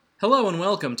Hello and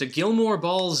welcome to Gilmore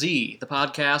Ball Z, the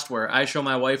podcast where I show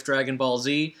my wife Dragon Ball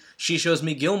Z, she shows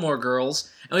me Gilmore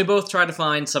Girls, and we both try to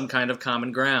find some kind of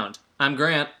common ground. I'm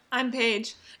Grant. I'm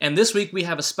Paige. And this week we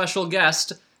have a special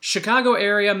guest, Chicago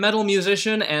area metal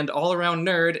musician and all-around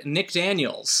nerd, Nick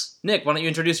Daniels. Nick, why don't you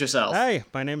introduce yourself? Hi,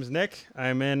 my name is Nick.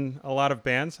 I'm in a lot of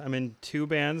bands. I'm in two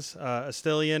bands,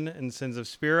 Astillion and Sins of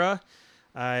Spira.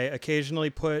 I occasionally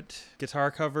put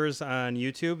guitar covers on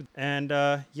YouTube, and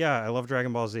I love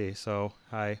Dragon Ball Z, so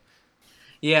hi.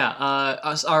 Yeah,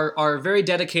 our very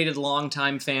dedicated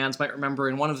longtime fans might remember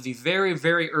in one of the very,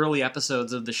 very early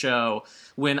episodes of the show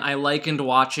when I likened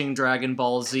watching Dragon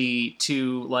Ball Z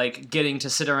to, like, getting to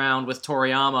sit around with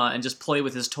Toriyama and just play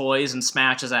with his toys and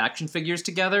smash his action figures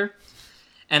together.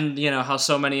 And, you know, how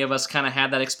so many of us kind of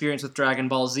had that experience with Dragon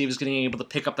Ball Z, was getting able to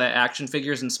pick up the action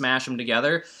figures and smash them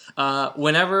together.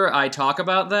 Whenever I talk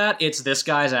about that, it's this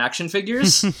guy's action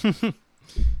figures.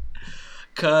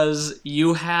 Because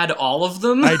you had all of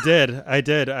them? I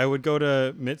did. I would go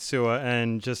to Mitsuya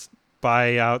and just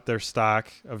buy out their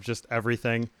stock of just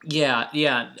everything. Yeah.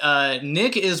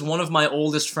 Nick is one of my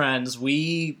oldest friends.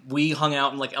 We hung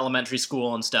out in, like, elementary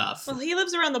school and stuff. Well, he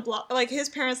lives around the block. Like, his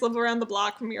parents live around the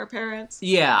block from your parents.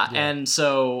 Yeah. And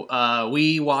so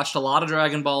we watched a lot of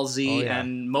Dragon Ball Z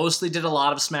and mostly did a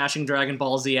lot of smashing Dragon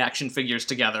Ball Z action figures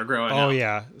together growing up. Oh,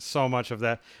 yeah. So much of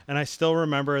that. And I still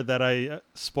remember that I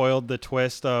spoiled the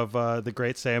twist of the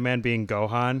Great Saiyaman being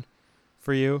Gohan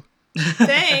for you.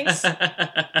 Thanks.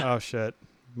 Oh, shit.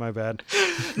 My bad.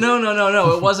 No.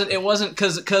 It wasn't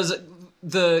because that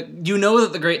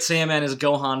the Great Saiyaman is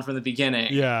Gohan from the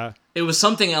beginning. Yeah. It was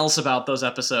something else about those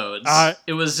episodes.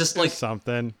 It was just like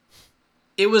something.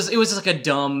 It was just like a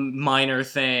dumb minor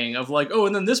thing of like, oh,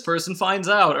 and then this person finds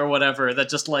out or whatever that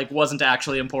just like wasn't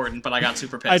actually important, but I got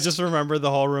super pissed. I just remember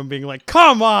the whole room being like,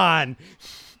 come on!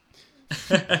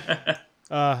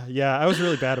 I was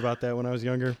really bad about that when I was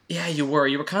younger. Yeah, you were.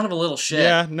 You were kind of a little shit.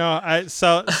 Yeah, no,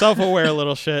 self-aware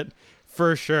little shit,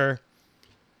 for sure.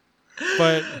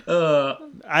 But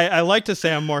I like to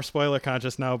say I'm more spoiler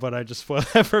conscious now, but I just spoil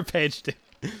that for Paige too.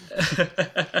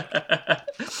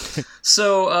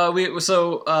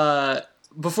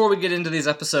 Before we get into these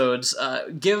episodes,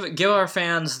 give our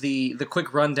fans the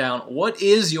quick rundown. What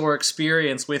is your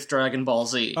experience with Dragon Ball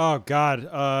Z? Oh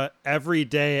God, every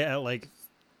day at like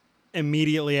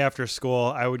immediately after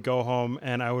school, I would go home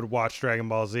and I would watch Dragon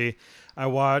Ball Z. I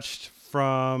watched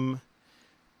from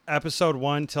episode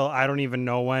 1 till I don't even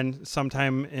know when,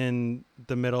 sometime in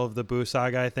the middle of the Buu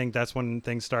saga. I think that's when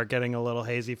things start getting a little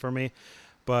hazy for me.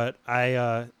 But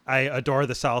I adore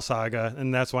the Cell saga,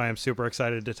 and that's why I'm super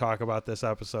excited to talk about this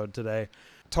episode today.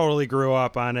 Totally grew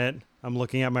up on it. I'm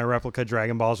looking at my replica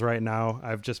Dragon Balls right now.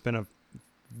 I've just been a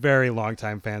very long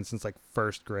time fan since like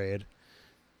first grade.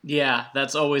 Yeah, I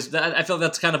feel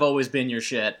that's kind of always been your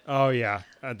shit. Oh yeah,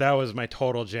 that was my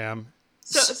total jam.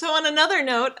 So on another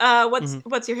note,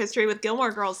 what's your history with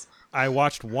Gilmore Girls? I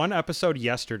watched one episode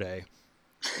yesterday.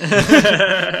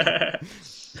 I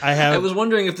was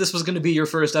wondering if this was going to be your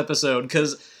first episode,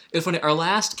 because our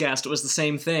last guest, it was the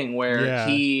same thing where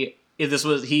he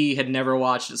had never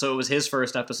watched it, so it was his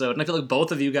first episode, and I feel like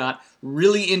both of you got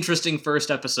really interesting first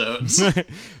episodes.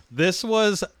 This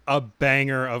was a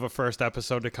banger of a first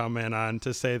episode to come in on,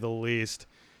 to say the least.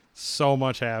 So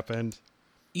much happened.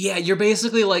 Yeah, you're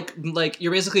basically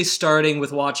you're basically starting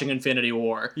with watching Infinity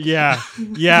War. Yeah.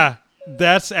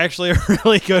 That's actually a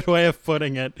really good way of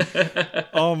putting it.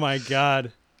 Oh my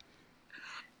God.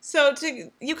 So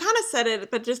you kind of said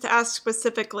it, but just to ask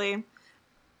specifically,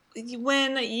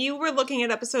 when you were looking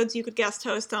at episodes you could guest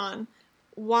host on,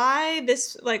 why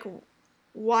this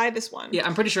one? Yeah,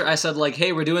 I'm pretty sure I said like,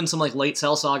 hey, we're doing some like late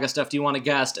Cell Saga stuff. Do you want to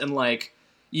guest? And like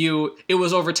it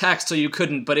was over text, so you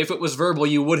couldn't. But if it was verbal,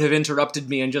 you would have interrupted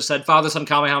me and just said, Father, Son,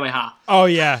 Kamehameha. Oh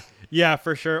yeah,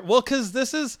 for sure. Well, because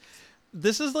this is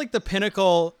like the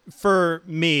pinnacle, for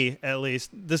me at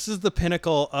least. This is the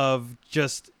pinnacle of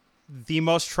just the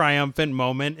most triumphant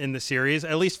moment in the series,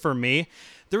 at least for me.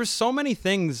 There were so many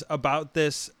things about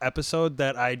this episode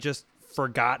that I just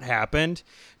forgot happened,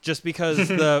 just because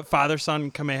the Father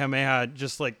Son Kamehameha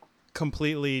just like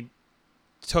completely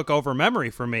took over memory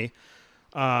for me.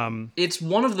 It's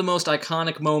one of the most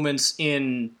iconic moments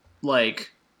in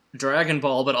like Dragon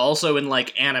Ball, but also in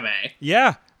like anime.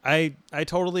 Yeah, I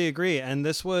totally agree. And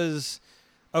this was,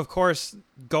 of course,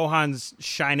 Gohan's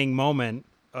shining moment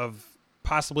of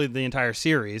possibly the entire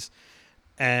series.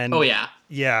 And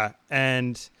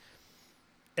and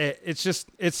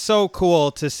it's so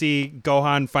cool to see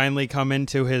Gohan finally come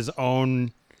into his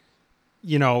own,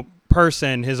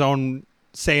 person, his own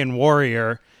Saiyan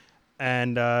warrior,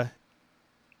 and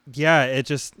yeah, it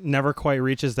just never quite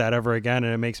reaches that ever again,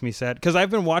 and it makes me sad because I've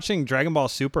been watching Dragon Ball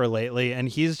Super lately, and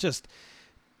he's just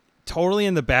totally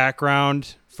in the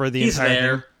background for the He's entire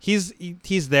there. thing.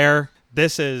 He's there.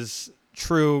 This is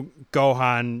true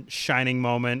Gohan shining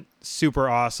moment, super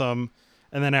awesome.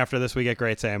 And then after this, we get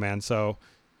Great Saiyaman. So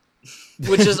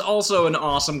Which is also an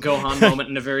awesome Gohan moment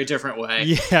in a very different way.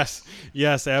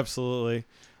 yes, absolutely.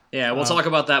 Yeah, we'll talk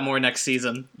about that more next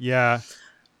season. Yeah.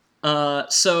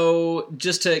 So,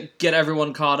 just to get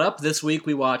everyone caught up, this week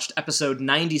we watched episode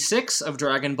 96 of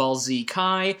Dragon Ball Z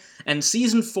Kai and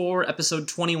season 4, episode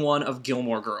 21 of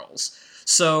Gilmore Girls.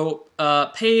 So,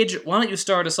 Paige, why don't you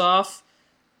start us off?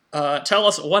 Tell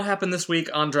us what happened this week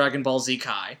on Dragon Ball Z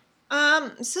Kai.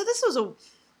 So this was a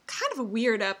kind of a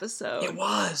weird episode. It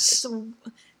was.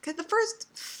 Because the first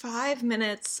 5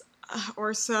 minutes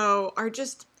or so are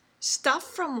just stuff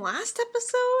from last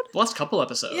episode. The last couple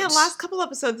episodes. Yeah, last couple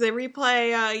episodes they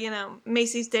replay,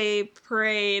 Macy's Day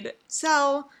Parade.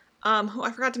 Cell, who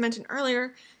I forgot to mention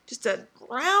earlier, just to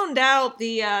round out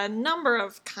the number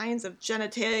of kinds of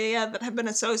genitalia that have been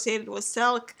associated with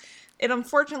Cell. It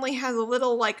unfortunately has a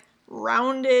little,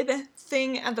 rounded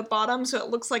thing at the bottom, so it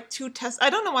looks like I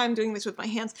don't know why I'm doing this with my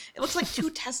hands. It looks like two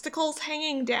testicles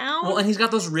hanging down. Well, and he's got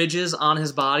those ridges on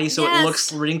his body, so Yes. it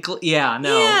looks wrinkly. Yeah,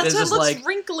 no, Yeah, it's so it just looks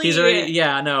wrinkly. he's already.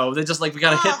 Yeah, no, they just we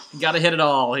gotta hit it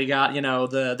all. He got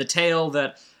the tail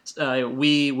that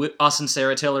us and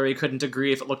Sarah Tillery couldn't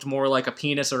agree if it looked more like a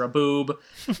penis or a boob,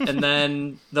 and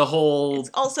then the whole.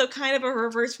 It's also kind of a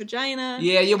reverse vagina.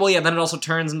 Yeah. Then it also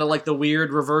turns into the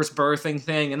weird reverse birthing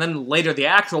thing, and then later the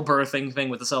actual birthing thing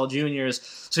with the Cell Juniors.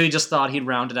 So he just thought he'd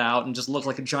round it out and just look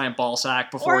like a giant ball sack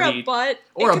before Or a butt.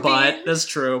 or It a could butt. be. That's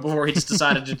true. Before he just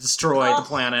decided to destroy the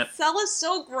planet. Cell is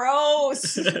so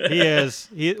gross. He is.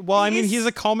 He's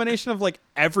a culmination of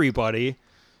everybody.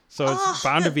 So it's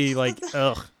bound to be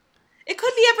ugh. It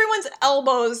could be everyone's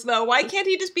elbows, though. Why can't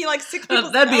he just be 6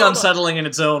 people's That'd be elbows? unsettling in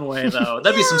its own way, though.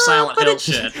 That'd be some Silent but Hill it-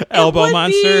 shit. Elbow It would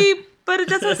monster. be, but it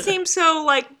doesn't seem so,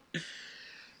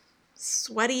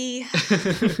 sweaty.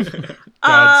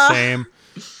 God, same.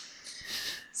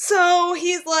 So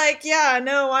he's like, yeah,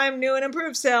 no, I'm new and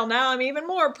improved Cell. Now I'm even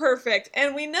more perfect.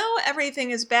 And we know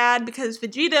everything is bad because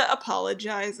Vegeta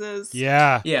apologizes.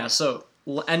 Yeah. Yeah, so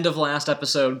end of last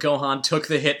episode, Gohan took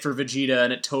the hit for Vegeta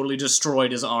and it totally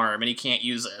destroyed his arm and he can't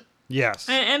use it. Yes.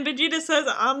 And Vegeta says,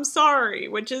 I'm sorry,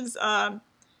 which is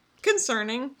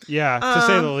concerning. Yeah, to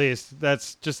say the least.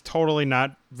 That's just totally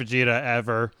not Vegeta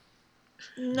ever.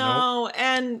 No,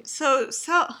 and so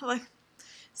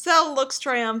Cell looks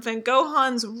triumphant.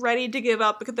 Gohan's ready to give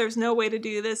up because there's no way to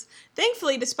do this.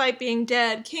 Thankfully, despite being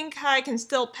dead, King Kai can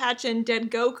still patch in dead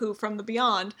Goku from the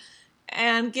beyond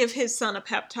and give his son a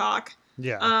pep talk.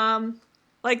 Yeah.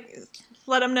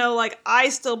 Let him know, I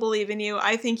still believe in you.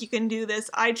 I think you can do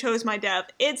this. I chose my death.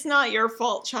 It's not your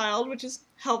fault, child, which is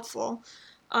helpful.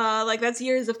 That's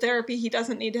years of therapy he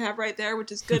doesn't need to have right there,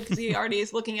 which is good because he already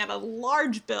is looking at a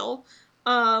large bill.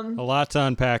 A lot to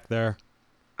unpack there.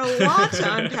 A lot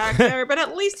to unpack there, but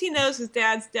at least he knows his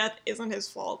dad's death isn't his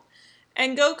fault.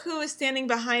 And Goku is standing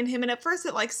behind him, and at first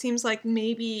it seems like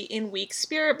maybe in weak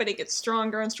spirit, but it gets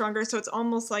stronger and stronger, so it's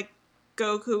almost like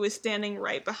Goku is standing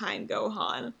right behind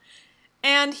Gohan.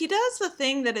 And he does the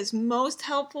thing that is most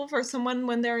helpful for someone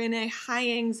when they're in a high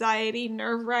anxiety,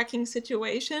 nerve-wracking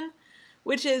situation,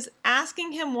 which is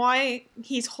asking him why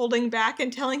he's holding back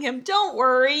and telling him, don't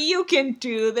worry, you can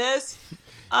do this.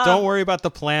 Don't worry about the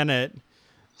planet.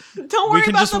 Don't worry We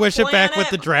can about just the wish it back with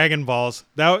planet. the Dragon Balls.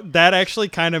 That actually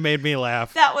kind of made me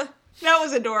laugh. That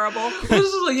was adorable.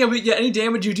 This is any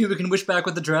damage you do, we can wish back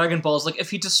with the Dragon Balls.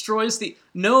 If he destroys the...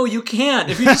 No, you can't.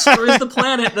 If he destroys the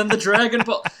planet, then the Dragon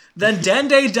Ball... Then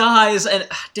Dende dies, and...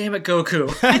 Damn it, Goku.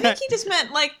 I think he just meant,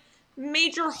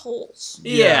 major holes.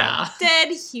 Yeah. Dead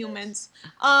humans.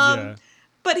 Yeah.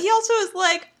 But he also is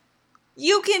like,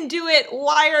 you can do it.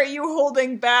 Why are you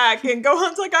holding back? And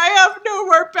Gohan's like, I have no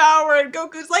more power. And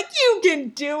Goku's like, you can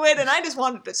do it. And I just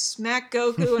wanted to smack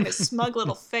Goku in his smug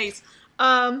little face.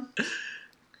 Yeah,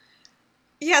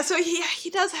 so he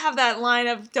does have that line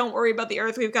of, don't worry about the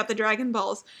Earth, we've got the Dragon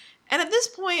Balls. And at this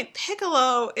point,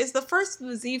 Piccolo is the first of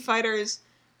the Z Fighters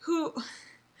who,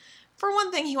 for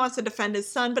one thing, he wants to defend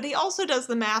his son, but he also does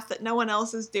the math that no one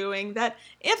else is doing, that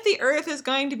if the Earth is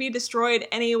going to be destroyed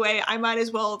anyway, I might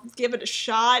as well give it a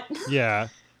shot. Yeah.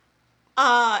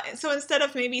 So instead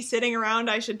of maybe sitting around,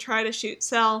 I should try to shoot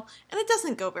Cell. And it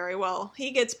doesn't go very well.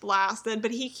 He gets blasted, but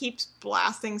he keeps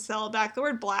blasting Cell back. The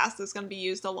word blast is going to be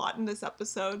used a lot in this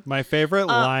episode. My favorite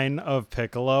line of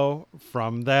Piccolo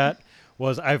from that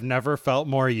was, I've never felt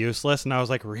more useless. And I was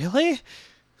like, really?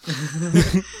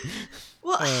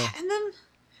 Well, and then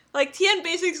Like, Tien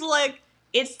basically like,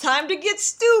 it's time to get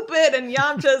stupid, and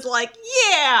Yamcha's like,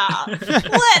 yeah,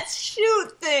 let's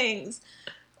shoot things.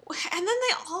 And then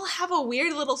they all have a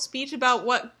weird little speech about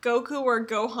what Goku or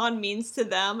Gohan means to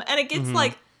them, and it gets,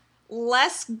 like,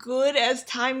 less good as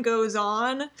time goes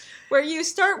on, where you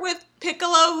start with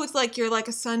Piccolo, who's like, you're like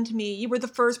a son to me. You were the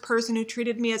first person who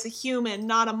treated me as a human,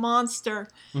 not a monster.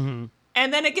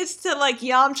 And then it gets to, like,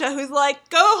 Yamcha, who's like,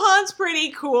 Gohan's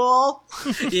pretty cool.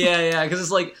 Yeah, because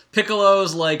it's like,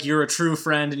 Piccolo's like, you're a true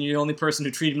friend, and you're the only person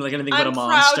who treated me like anything but a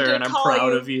monster, and I'm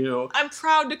proud of you. I'm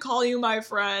proud to call you my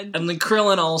friend. And then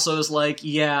Krillin also is like,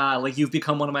 yeah, like, you've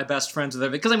become one of my best friends with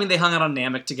everything. Because, I mean, they hung out on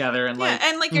Namek together, and like... Yeah,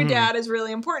 and, like, your dad is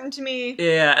really important to me.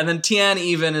 Yeah, and then Tien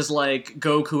even is like,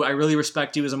 Goku, I really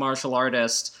respect you as a martial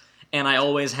artist, and I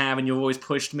always have, and you've always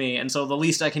pushed me, and so the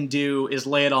least I can do is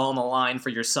lay it all on the line for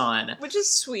your son. Which is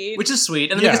sweet.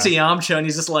 And then he gets to Yamcha, and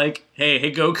he's just like,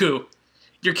 hey, Goku,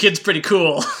 your kid's pretty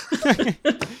cool.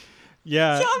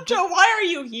 Yeah. Yamcha, why are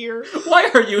you here?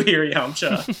 Why are you here,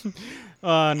 Yamcha?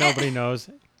 Nobody knows.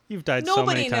 You've died so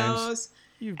many times. Nobody knows.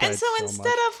 You've died and so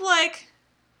instead of, like,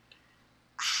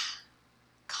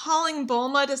 calling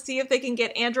Bulma to see if they can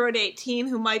get Android 18,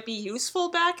 who might be useful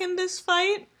back in this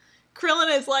fight,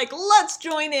 Krillin is like, let's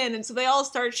join in. And so they all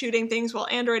start shooting things while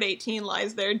Android 18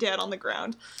 lies there dead on the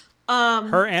ground.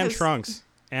 Her and Trunks.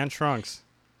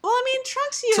 Well, I mean,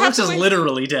 Trunks, Trunks is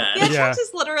literally dead. Yeah, Trunks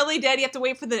is literally dead. You have to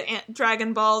wait for the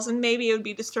Dragon Balls, and maybe it would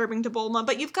be disturbing to Bulma.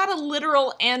 But you've got a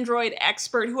literal android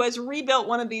expert who has rebuilt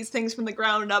one of these things from the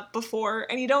ground up before,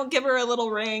 and you don't give her a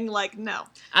little ring? Like, no.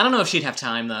 I don't know if she'd have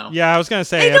time, though. Yeah, I was going to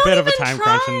say, a bit of a time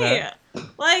crunch in that.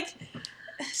 Like...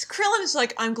 Krillin is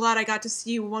like, I'm glad I got to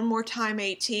see you one more time,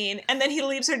 18. And then he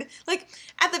leaves her. Like,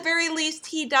 at the very least,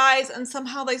 he dies and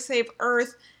somehow they save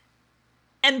Earth.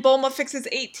 And Bulma fixes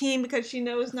 18 because she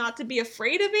knows not to be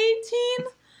afraid of 18.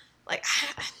 Like,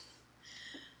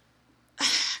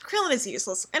 Krillin is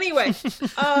useless. Anyway,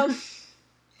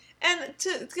 and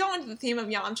to go into the theme of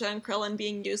Yamcha and Krillin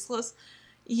being useless,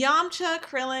 Yamcha,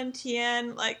 Krillin,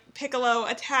 Tien, like, Piccolo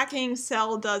attacking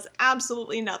Cell does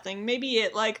absolutely nothing. Maybe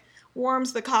it, like,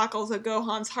 warms the cockles of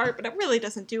Gohan's heart, but it really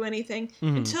doesn't do anything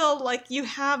until, like, you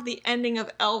have the ending of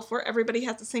Elf where everybody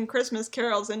has to sing Christmas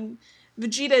carols and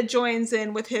Vegeta joins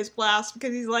in with his blast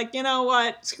because he's like, you know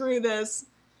what, screw this.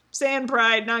 Saiyan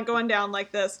pride, not going down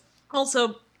like this.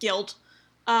 Also, guilt.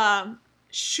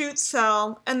 Shoots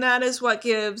Cell, and that is what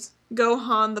gives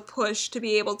Gohan the push to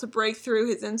be able to break through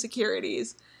his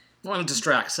insecurities. Want to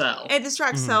distract Cell. It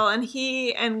distracts Cell, and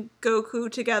he and Goku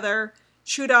together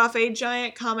shoot off a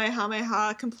giant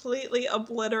Kamehameha, completely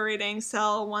obliterating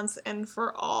Cell once and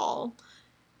for all.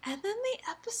 And then the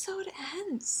episode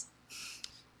ends.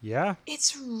 Yeah.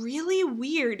 It's really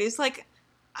weird. It's like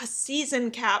a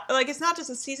season cap. Like, it's not just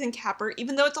a season capper,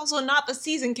 even though it's also not the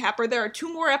season capper. There are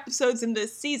 2 more episodes in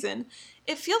this season.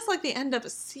 It feels like the end of a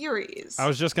series. I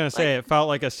was just going to say, it felt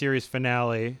like a series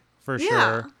finale, for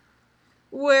sure.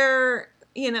 Where,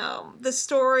 you know, the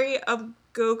story of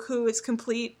Goku is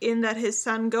complete in that his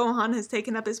son Gohan has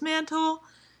taken up his mantle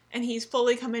and he's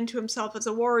fully come into himself as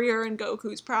a warrior and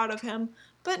Goku's proud of him.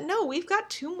 But no, we've got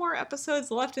 2 more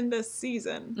episodes left in this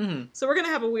season. So we're going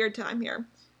to have a weird time here.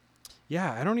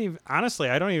 Yeah, I don't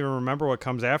even remember what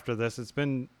comes after this. It's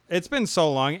been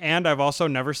so long, and I've also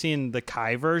never seen the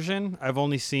Kai version. I've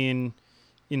only seen,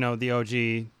 you know, the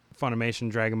OG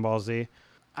Funimation Dragon Ball Z.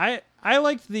 I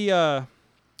liked the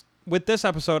with this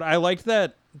episode, I liked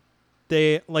that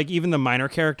they, like, even the minor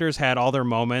characters had all their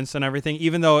moments and everything,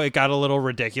 even though it got a little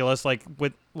ridiculous, like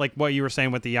with like what you were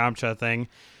saying with the Yamcha thing,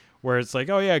 where it's like,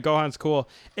 oh yeah, Gohan's cool.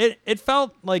 It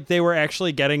felt like they were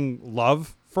actually getting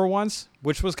love for once,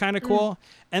 which was kind of cool.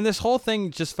 And this whole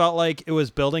thing just felt like it was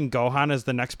building Gohan as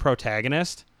the next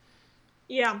protagonist.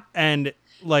 Yeah. And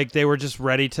like they were just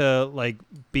ready to like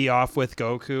be off with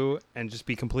Goku and just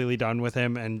be completely done with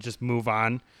him and just move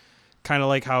on. Kind of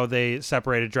like how they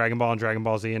separated Dragon Ball and Dragon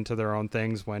Ball Z into their own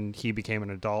things when he became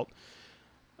an adult.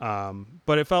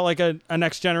 But it felt like a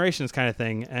Next Generations kind of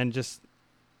thing. And just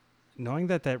knowing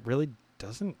that really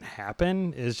doesn't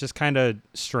happen is just kind of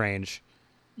strange.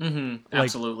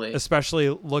 Absolutely. Like, especially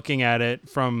looking at it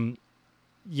from,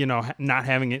 you know, not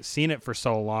having seen it for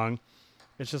so long.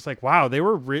 It's just like, wow, they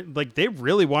were they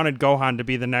really wanted Gohan to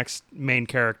be the next main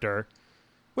character,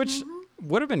 which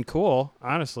would have been cool,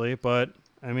 honestly. But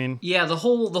I mean, yeah, the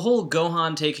whole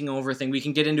Gohan taking over thing, we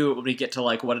can get into it when we get to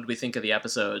like what did we think of the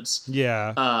episodes.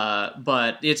 Yeah.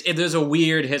 But there's a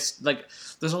weird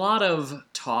there's a lot of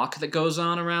talk that goes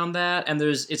on around that, and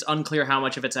it's unclear how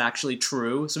much of it's actually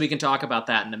true. So we can talk about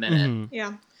that in a minute.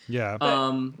 Yeah. Yeah.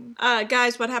 But,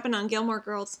 guys, what happened on Gilmore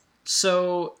Girls?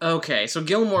 So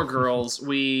Gilmore Girls,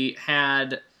 we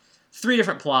had 3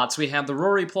 different plots. We had the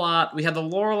Rory plot, we had the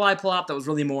Lorelai plot that was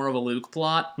really more of a Luke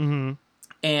plot, Mm-hmm.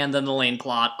 and then the Lane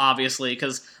plot, obviously,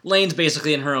 because Lane's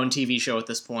basically in her own TV show at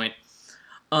this point.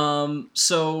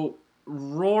 So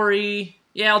Rory...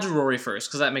 Yeah, I'll do Rory first,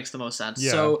 because that makes the most sense.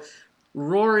 Yeah. So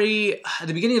Rory, at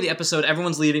the beginning of the episode,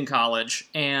 everyone's leaving college,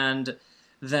 and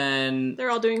then... They're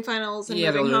all doing finals and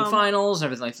Yeah, they're moving doing home. finals and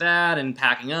everything like that, and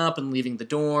packing up and leaving the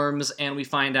dorms, and we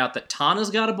find out that Tana's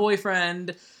got a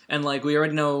boyfriend, and, like, we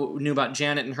already knew about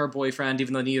Janet and her boyfriend,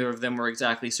 even though neither of them were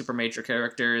exactly super major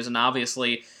characters, and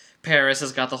obviously Paris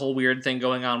has got the whole weird thing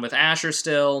going on with Asher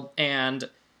still, and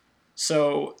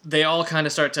so they all kind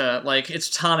of start to, like, it's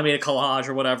Tana made a collage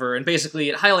or whatever, and basically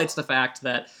it highlights the fact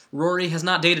that Rory has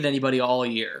not dated anybody all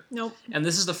year. Nope. And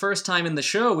this is the first time in the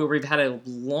show where we've had a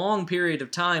long period of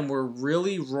time where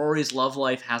really Rory's love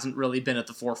life hasn't really been at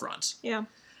the forefront. Yeah.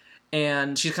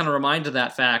 And she's kind of reminded of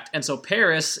that fact. And so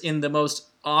Paris, in the most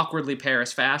awkwardly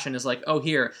Paris fashion, is like, oh,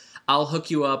 here, I'll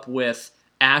hook you up with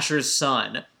Asher's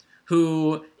son,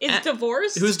 who's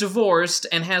divorced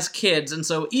and has kids. And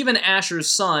so even Asher's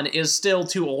son is still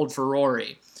too old for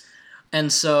Rory. And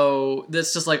so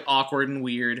that's just, like, awkward and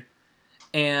weird.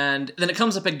 And then it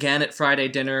comes up again at Friday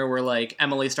dinner where, like,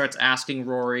 Emily starts asking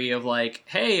Rory of, like,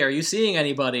 hey, are you seeing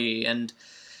anybody? And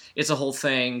it's a whole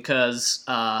thing because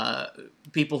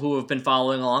people who have been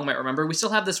following along might remember we still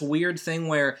have this weird thing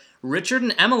where Richard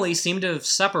and Emily seem to have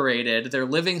separated. They're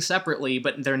living separately,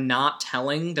 but they're not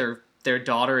telling their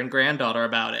daughter and granddaughter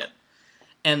about it.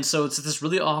 And so it's this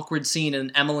really awkward scene,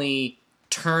 and Emily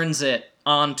turns it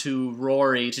onto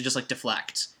Rory to just, like,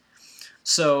 deflect.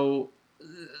 So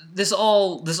this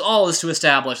all is to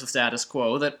establish the status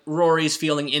quo, that Rory's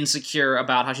feeling insecure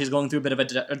about how she's going through a bit of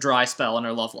a dry spell in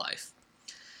her love life.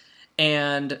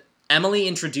 And Emily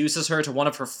introduces her to one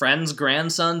of her friend's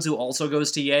grandsons who also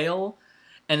goes to Yale,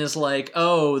 and is like,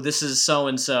 oh, this is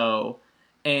so-and-so,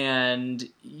 and,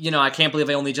 you know, I can't believe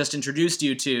I only just introduced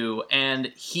you to,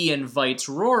 and he invites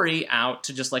Rory out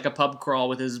to just, like, a pub crawl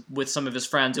with some of his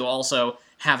friends who also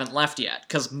haven't left yet,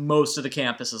 because most of the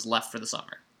campus is left for the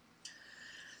summer.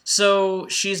 So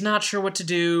she's not sure what to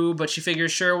do, but she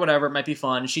figures, sure, whatever, it might be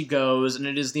fun. She goes, and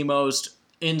it is the most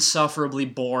insufferably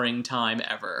boring time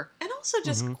ever. And also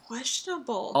just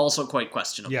questionable. Also quite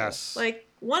questionable. Yes. Like,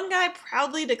 one guy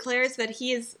proudly declares that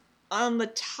he is on the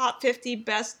top 50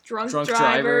 best drunk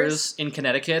drivers in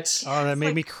Connecticut. Oh, that made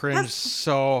like, me cringe that's-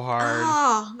 so hard.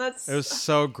 Oh, It was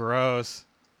so gross.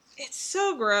 it's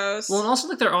so gross. Well, and also,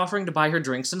 like, they're offering to buy her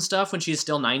drinks and stuff when she's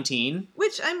still 19.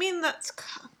 Which, I mean, it's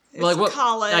Like, what?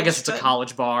 college. I guess it's a but-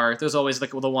 college bar. There's always,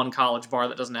 like, the one college bar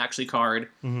that doesn't actually card.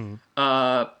 Mm-hmm.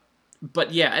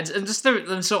 But yeah, it's just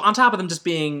so on top of them just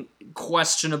being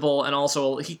questionable, and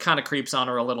also he kind of creeps on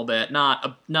her a little bit, not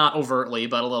overtly,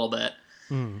 but a little bit,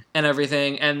 and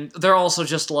everything. And they're also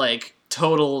just, like,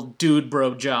 total dude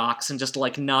bro jocks, and just,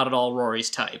 like, not at all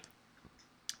Rory's type.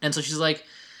 And so she's like,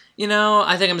 you know,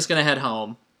 I think I'm just gonna head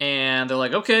home. And they're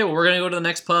like, okay, well, we're gonna go to the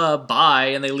next pub. Bye.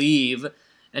 And they leave.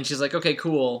 And she's like, okay,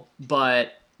 cool,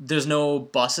 but there's no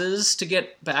buses to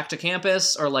get back to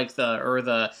campus, or like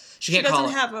she can't call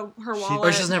doesn't have her wallet.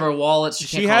 or she doesn't have her wallet. So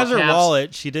She has her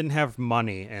wallet. She didn't have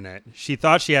money in it. She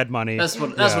thought she had money. That's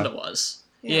what it was.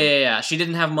 Yeah. She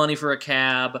didn't have money for a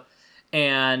cab,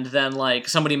 and then, like,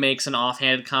 somebody makes an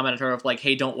offhanded comment at her of, like,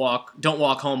 hey, don't walk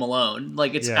home alone.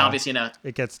 Like, it's obviously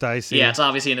it gets dicey. Yeah, it's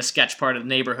obviously in a sketch part of the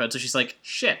neighborhood. So she's like,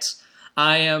 shit,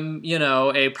 I am, you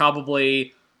know, a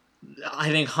probably, I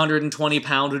think 120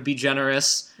 pound would be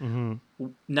generous,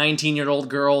 19-year-old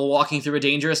girl walking through a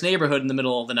dangerous neighborhood in the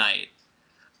middle of the night.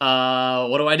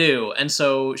 What do I do? And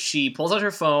so she pulls out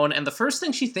her phone, and the first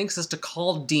thing she thinks is to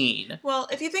call Dean. Well,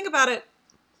 if you think about it,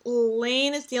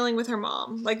 Lane is dealing with her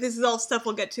mom. Like, this is all stuff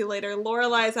we'll get to later.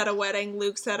 Lorelai's at a wedding.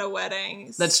 Luke's at a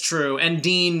wedding. That's true. And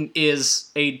Dean is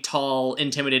a tall,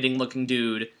 intimidating-looking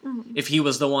dude. If he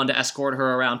was the one to escort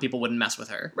her around, people wouldn't mess with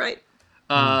her. Right.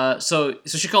 So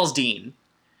she calls Dean.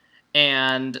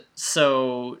 And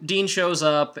so Dean shows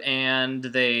up, and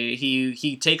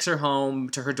he takes her home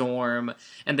to her dorm,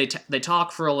 and they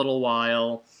talk for a little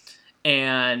while,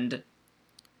 and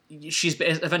she's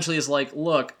eventually is like,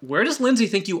 look, where does Lindsay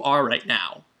think you are right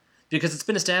now? Because it's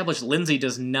been established Lindsay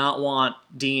does not want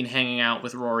Dean hanging out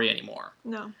with Rory anymore.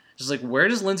 No. She's like, where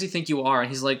does Lindsay think you are? And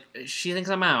he's like, she thinks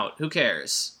I'm out. Who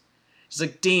cares? She's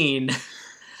like, Dean,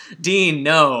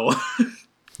 no.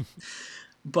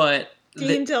 But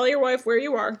Dean, tell your wife where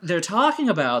you are. they're talking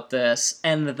about this,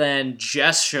 and then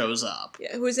Jess shows up.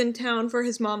 Yeah, who's in town for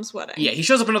his mom's wedding. Yeah, he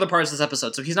shows up in other parts of this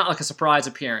episode, so he's not like a surprise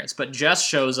appearance, but Jess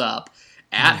shows up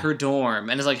at her dorm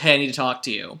and is like, hey, I need to talk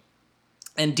to you.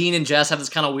 And Dean and Jess have this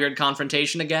kind of weird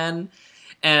confrontation again.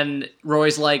 And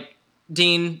Roy's like,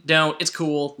 Dean, don't. It's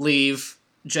cool. Leave.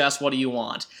 Jess, what do you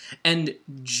want? And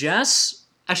Jess...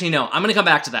 Actually, no. I'm going to come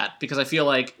back to that because I feel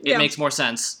like it makes more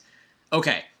sense.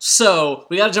 Okay, so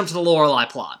we got to jump to the Lorelai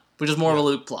plot, which is more of a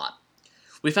Luke plot.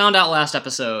 We found out last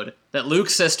episode that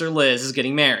Luke's sister Liz is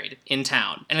getting married in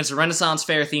town, and it's a Renaissance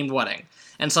fair-themed wedding.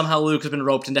 And somehow Luke has been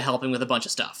roped into helping with a bunch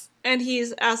of stuff. And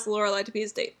he's asked Lorelai to be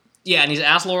his date. Yeah, and he's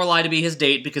asked Lorelai to be his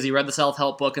date because he read the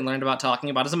self-help book and learned about talking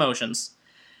about his emotions.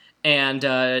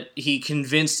 And he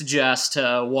convinced Jess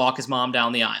to walk his mom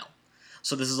down the aisle.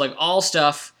 So this is like all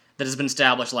stuff that has been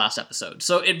established last episode.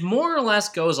 So it more or less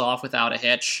goes off without a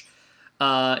hitch.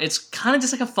 It's kind of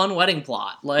just like a fun wedding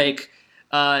plot. Like,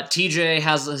 TJ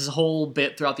has this whole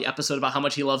bit throughout the episode about how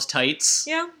much he loves tights.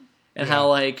 Yeah. And how,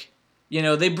 like, you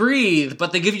know, they breathe,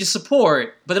 but they give you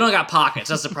support, but they don't got pockets.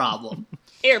 That's the problem.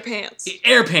 Air pants.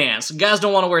 Air pants. Guys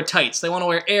don't want to wear tights. They want to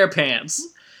wear air pants.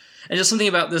 And just something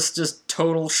about this just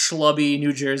total schlubby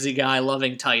New Jersey guy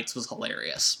loving tights was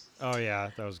hilarious. Oh,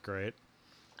 yeah. That was great.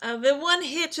 The one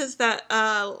hitch is that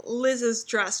Liz's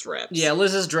dress rips. Yeah,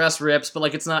 Liz's dress rips, but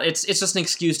like it's just an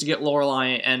excuse to get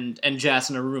Lorelai and Jess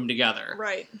in a room together.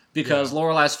 Right. Because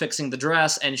Lorelai's fixing the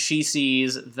dress, and she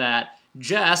sees that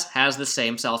Jess has the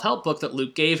same self-help book that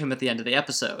Luke gave him at the end of the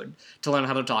episode to learn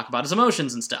how to talk about his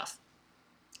emotions and stuff.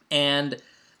 And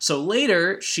so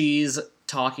later, she's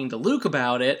talking to Luke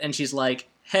about it, and she's like,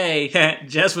 hey,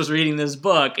 Jess was reading this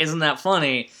book, isn't that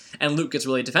funny? And Luke gets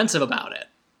really defensive about it.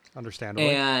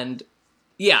 Understandably. And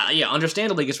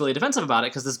understandably gets really defensive about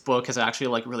it because this book has actually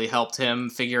like really helped him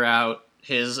figure out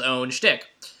his own shtick.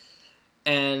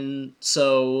 And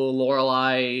so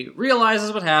Lorelai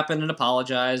realizes what happened and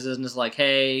apologizes and is like,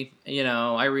 hey, you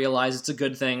know, I realize it's a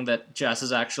good thing that Jess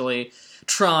is actually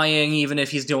trying, even if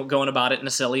he's going about it in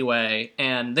a silly way.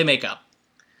 And they make up.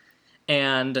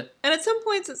 And at some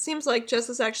points it seems like Jess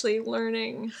is actually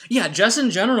learning. Yeah, Jess in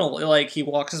general, like, he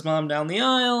walks his mom down the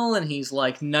aisle, and he's,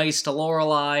 like, nice to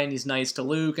Lorelai, and he's nice to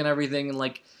Luke and everything, and,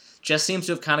 like, Jess seems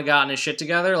to have kind of gotten his shit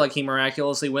together, like, he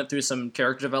miraculously went through some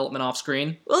character development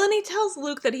off-screen. Well, and he tells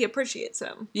Luke that he appreciates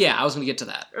him. Yeah, I was gonna get to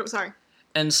that. Oh, sorry.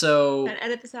 And so... And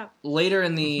edit this out. Later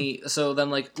in the... So then,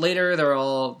 like, later, they're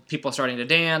all... People starting to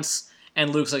dance, and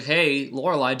Luke's like, hey,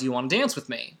 Lorelai, do you want to dance with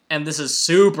me? And this is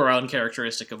super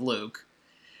uncharacteristic of Luke.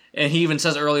 And he even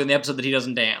says earlier in the episode that he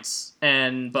doesn't dance.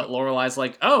 But Lorelai's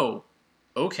like, oh,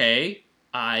 okay,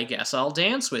 I guess I'll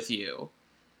dance with you.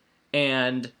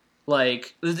 And,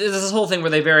 like, there's this whole thing where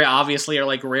they very obviously are,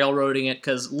 like, railroading it,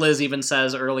 because Liz even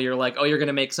says earlier, like, oh, you're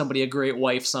gonna make somebody a great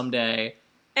wife someday.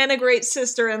 And a great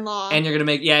sister-in-law. And you're gonna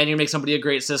make somebody a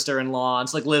great sister-in-law. And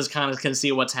it's like Liz kind of can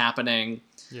see what's happening.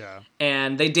 Yeah.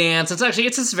 And they dance. It's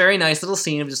this very nice little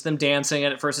scene of just them dancing,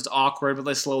 and at first it's awkward, but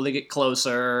they slowly get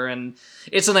closer, and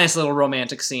it's a nice little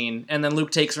romantic scene. And then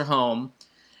Luke takes her home,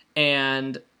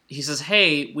 and he says,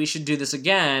 hey, we should do this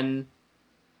again.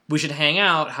 We should hang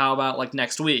out. How about, like,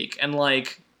 next week? And,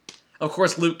 like, of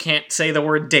course Luke can't say the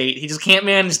word date. He just can't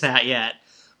manage that yet.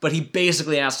 But he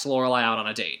basically asks Lorelai out on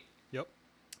a date. Yep.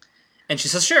 And she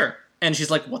says, sure. And she's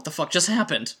like, what the fuck just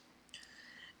happened?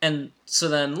 And so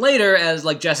then later, as,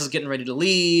 like, Jess is getting ready to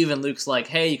leave, and Luke's like,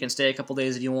 hey, you can stay a couple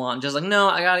days if you want. And Jess is like, no,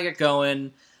 I gotta get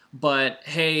going. But,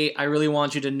 hey, I really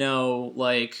want you to know,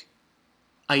 like,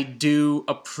 I do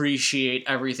appreciate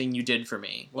everything you did for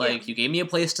me. Like, you gave me a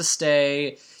place to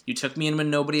stay. You took me in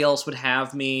when nobody else would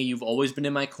have me. You've always been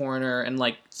in my corner. And,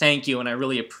 like, thank you, and I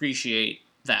really appreciate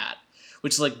that.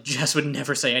 Which, like, Jess would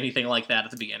never say anything like that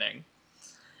at the beginning.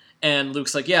 And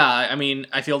Luke's like, yeah, I mean,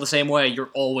 I feel the same way. You're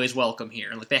always welcome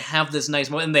here. Like, they have this nice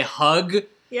moment, and they hug.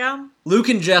 Yeah. Luke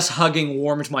and Jess hugging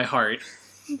warmed my heart.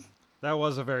 That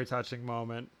was a very touching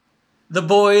moment.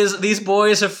 These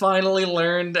boys have finally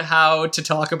learned how to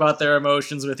talk about their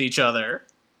emotions with each other.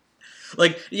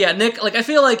 Like, yeah, Nick, like, I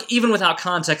feel like even without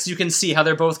context, you can see how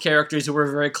they're both characters who were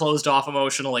very closed off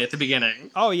emotionally at the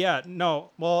beginning. Oh, yeah, no.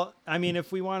 Well, I mean,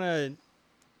 if we want to...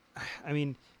 I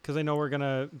mean... Because I know we're going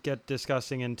to get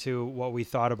discussing into what we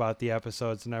thought about the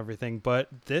episodes and everything. But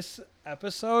this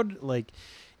episode, like,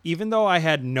 even though I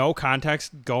had no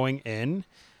context going in,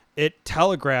 it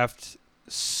telegraphed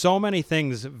so many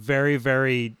things very,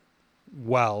 very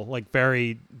well. Like,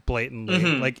 very blatantly.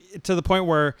 Mm-hmm. Like, to the point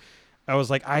where I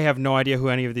was like, I have no idea who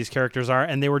any of these characters are.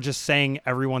 And they were just saying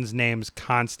everyone's names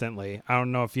constantly. I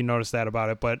don't know if you noticed that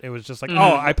about it, but it was just like,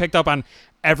 oh, I picked up on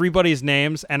everybody's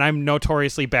names, and I'm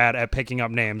notoriously bad at picking up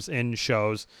names in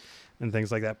shows and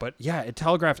things like that. But yeah, it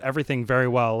telegraphed everything very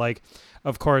well. Like,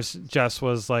 of course, Jess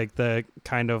was like the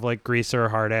kind of like greaser,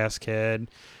 hard ass kid.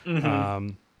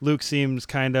 Mm-hmm. Luke seems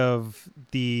kind of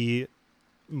the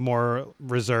more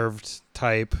reserved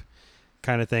type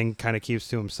kind of thing, kind of keeps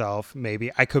to himself.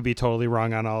 Maybe I could be totally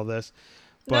wrong on all of this,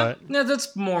 but no,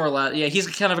 that's more or less. Yeah, he's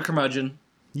kind of a curmudgeon.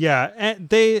 yeah, and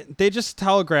they just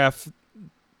telegraph,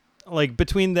 like,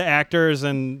 between the actors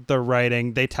and the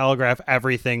writing, they telegraph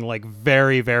everything, like,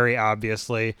 very, very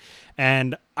obviously.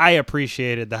 And I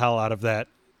appreciated the hell out of that,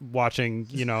 watching,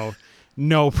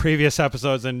 no previous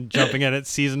episodes and jumping in at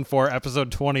season 4,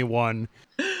 episode 21.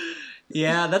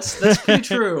 Yeah, that's pretty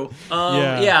true.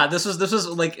 Yeah. This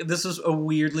was a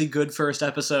weirdly good first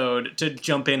episode to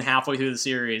jump in halfway through the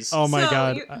series. Oh my So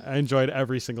God. you- I enjoyed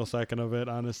every single second of it,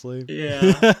 honestly.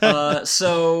 Yeah.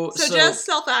 So Jess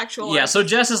self-actualized. yeah, so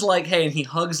Jess is like, hey, and he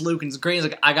hugs Luke, and it's great. He's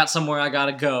like, I got somewhere I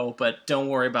gotta go, but don't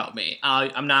worry about me.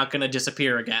 I'm not gonna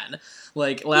disappear again.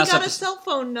 Like He last got a episode. cell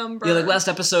phone number. Yeah, like last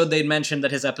episode, they'd mentioned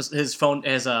that his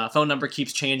phone number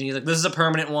keeps changing. He's like, "This is a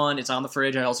permanent one. It's on the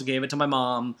fridge. I also gave it to my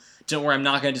mom. Don't worry, I'm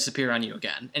not going to disappear on you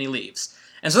again." And he leaves.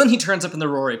 And so then he turns up in the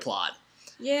Rory plot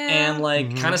Yeah.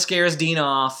 and kind of scares Dean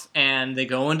off. And they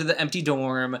go into the empty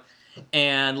dorm,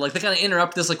 and like they kind of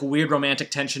interrupt this like weird romantic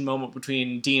tension moment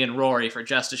between Dean and Rory for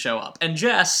Jess to show up. And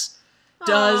Jess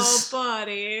does. Oh,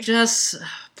 buddy.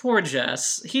 Poor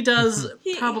Jess. He does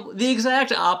probably the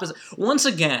exact opposite. Once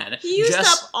again, He used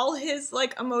Jess, up all his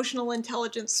emotional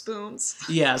intelligence spoons.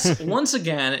 Yes, once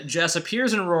again, Jess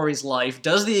appears in Rory's life,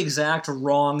 does the exact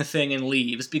wrong thing, and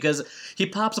leaves because he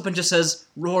pops up and just says,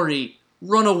 "Rory,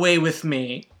 run away with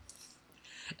me."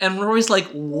 And Rory's like,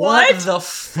 what the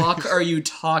fuck are you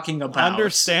talking about?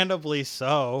 Understandably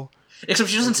so. Except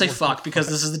she doesn't say fuck because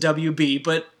this is the WB,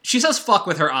 but she says fuck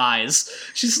with her eyes.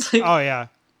 She's like, Oh, yeah.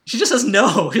 she just says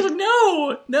no. He's like,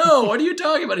 no, what are you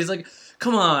talking about? He's like,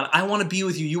 come on, I want to be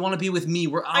with you. You want to be with me.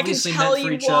 We're obviously tell meant for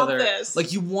you each want other. this.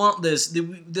 Like, you want this.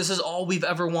 This is all we've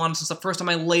ever wanted since the first time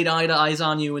I laid eye to eyes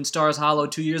on you in Stars Hollow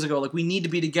 2 years ago. Like, we need to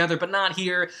be together, but not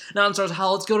here, not in Stars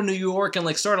Hollow. Let's go to New York and,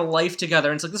 like, start a life together.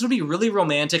 And it's like, this would be really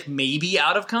romantic, maybe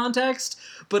out of context.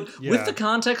 But with Yeah. the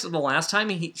context of the last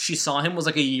time she saw him was,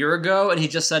 like, a year ago, and he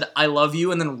just said, I love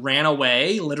you, and then ran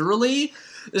away, literally.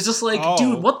 It's just like, Oh.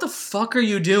 dude, what the fuck are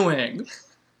you doing?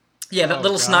 Yeah, that Oh,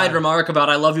 little God. snide remark about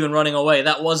 "I love you" and running away.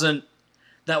 That wasn't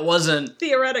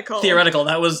Theoretical. theoretical.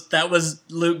 That was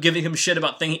Luke giving him shit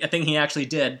about a thing he actually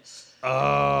did.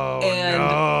 Oh, And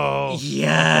no.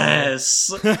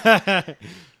 yes,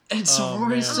 and so Oh,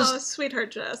 Rory's man. just Oh,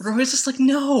 sweetheart Jess. like,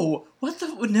 no, what the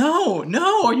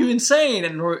no, are you insane?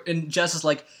 And Jess is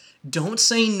like, don't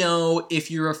say no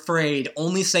if you're afraid.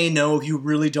 Only say no if you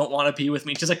really don't want to be with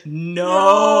me. She's like,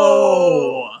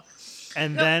 no.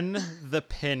 And then the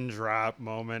pin drop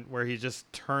moment where he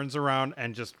just turns around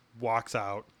and just walks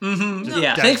out. Mm-hmm. Just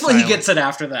Yeah, dead thankfully he silent. gets it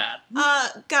after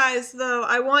that. Guys, though,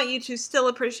 I want you to still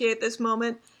appreciate this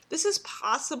moment. This is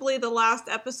possibly the last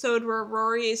episode where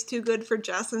Rory is too good for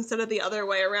Jess instead of the other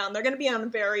way around. They're going to be on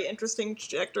very interesting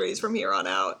trajectories from here on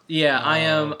out. Yeah,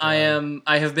 Oh,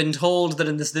 I have been told that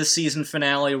in this season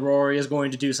finale, Rory is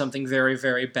going to do something very,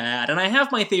 very bad, and I have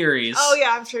my theories. Oh,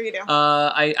 yeah, I'm sure you do.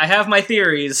 I have my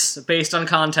theories based on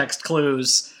context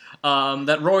clues.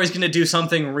 That Rory's going to do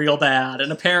something real bad,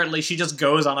 and apparently she just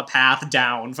goes on a path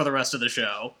down for the rest of the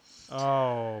show.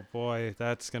 Oh, boy.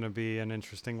 That's going to be an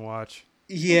interesting watch.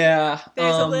 Yeah.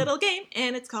 There's a little game,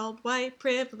 and it's called White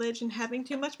Privilege and having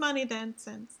too much money then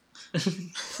sense.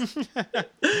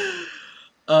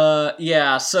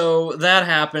 Yeah, so that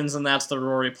happens, and that's the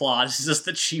Rory plot. It's just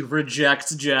that she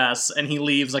rejects Jess, and he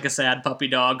leaves like a sad puppy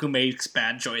dog who makes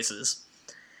bad choices.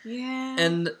 Yeah.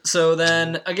 And so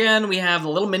then, again, we have the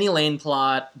little mini Lane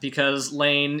plot, because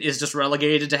Lane is just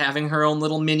relegated to having her own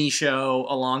little mini show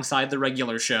alongside the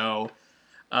regular show.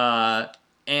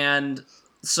 And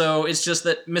so it's just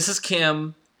that Mrs.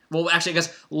 Kim... Well, actually, I guess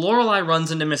Lorelai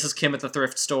runs into Mrs. Kim at the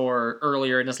thrift store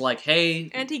earlier and is like, hey...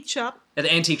 Antique shop. At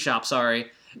the antique shop, sorry.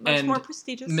 Much and more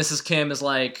prestigious. Mrs. Kim is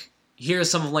like,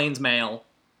 here's some of Lane's mail.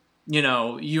 You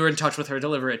know, you're in touch with her,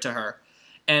 deliver it to her.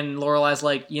 And Lorelai's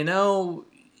like,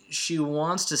 she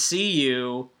wants to see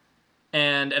you.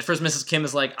 And at first Mrs. Kim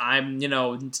is like, I'm,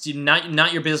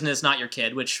 not your business, not your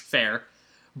kid, which, fair.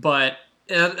 But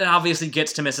it obviously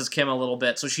gets to Mrs. Kim a little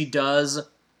bit, so she does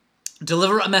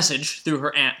deliver a message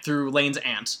through Lane's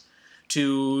aunt,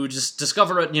 to just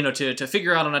discover it, to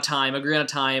figure out on a time, agree on a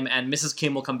time, and Mrs.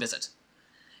 Kim will come visit.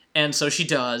 And so she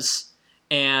does,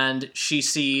 and she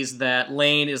sees that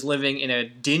Lane is living in a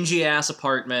dingy-ass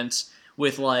apartment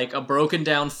with, like, a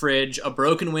broken-down fridge, a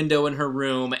broken window in her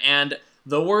room, and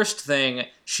the worst thing,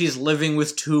 she's living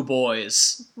with 2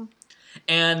 boys.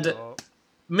 And Oh.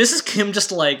 Mrs. Kim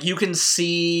just, like, you can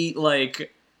see,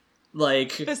 like...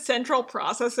 The central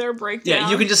processor breakdown. Yeah,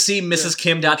 you can just see Mrs.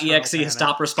 Kim.exe panic.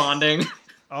 stop responding.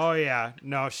 Oh yeah,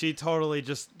 no, she totally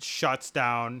just shuts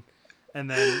down, and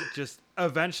then just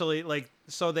eventually, like,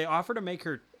 so they offer to make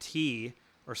her tea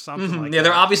or something like Yeah, that.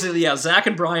 they're obviously, Zach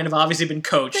and Brian have obviously been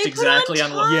coached They put exactly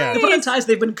on on what. Yeah. They put on ties. ties.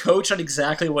 They've been coached on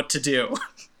exactly what to do.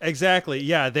 Exactly.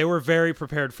 Yeah, they were very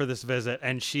prepared for this visit,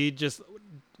 and she just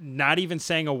not even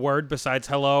saying a word besides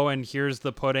hello and here's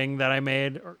the pudding that I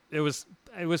made. Or it was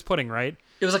pudding, right?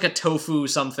 It was like a tofu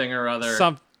something or other.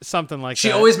 Something like She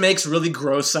that. always makes really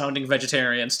gross sounding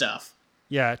vegetarian stuff.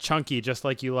 Yeah, chunky, just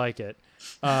like you like it.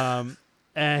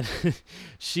 And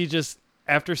she just,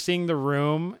 after seeing the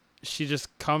room, she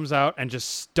just comes out and just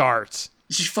starts.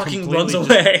 She fucking Completely runs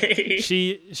away.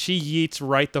 She yeets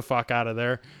right the fuck out of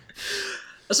there.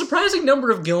 A surprising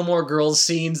number of Gilmore Girls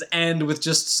scenes end with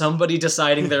just somebody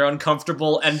deciding they're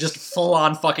uncomfortable and just full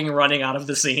on fucking running out of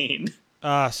the scene.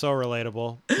 So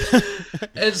relatable.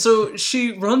 And so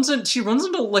she runs into,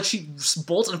 like, she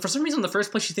bolts, and for some reason the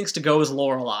first place she thinks to go is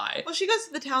Lorelai. Well, she goes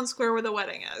to the town square where the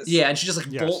wedding is. Yeah, and she just, like,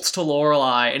 Yes. bolts to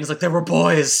Lorelai, and it's like, there were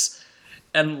boys!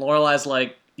 And Lorelai's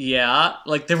like, yeah,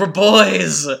 like, there were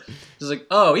boys! She's like,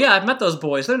 oh, yeah, I've met those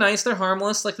boys. They're nice, they're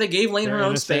harmless, like, they gave Lane They're her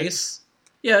own innocent. space.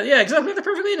 Yeah, exactly, they're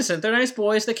perfectly innocent. They're nice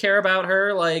boys, they care about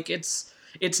her, like,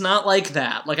 it's not like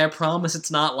that. Like, I promise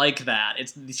it's not like that.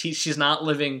 She's not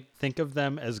living... Think of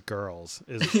them as girls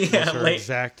is Yeah, was her like-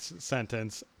 exact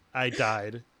sentence. I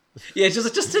died. Yeah, she's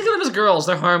like, just think of them as girls,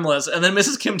 they're harmless. And then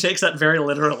Mrs. Kim takes that very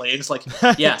literally. It's like,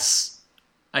 yes,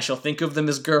 I shall think of them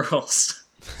as girls.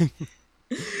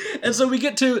 And so we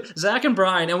get to Zach and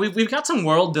Brian, and we've got some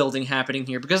world building happening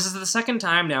here, because this is the second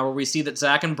time now where we see that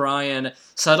Zach and Brian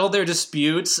settle their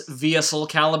disputes via Soul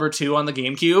Calibur 2 on the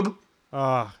GameCube.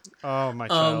 Oh, my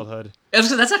childhood. And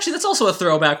so that's also a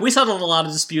throwback. We settled a lot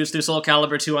of disputes through Soul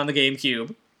Calibur 2 on the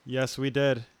GameCube, Yes, we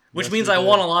did. which Yes, means we I did.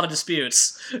 won a lot of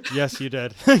disputes. Yes, you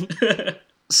did.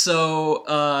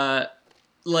 So,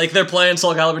 like, they're playing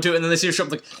Soul Calibur 2, and then they see her show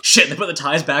up, like, shit, they put the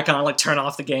ties back on, like, turn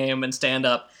off the game and stand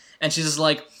up. And she's just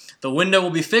like, the window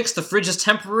will be fixed, the fridge is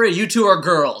temporary, you two are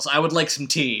girls, I would like some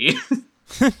tea.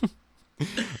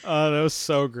 Oh, that was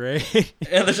so great.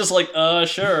 And they're just like,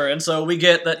 sure. And so we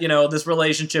get that, this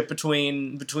relationship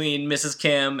between Mrs.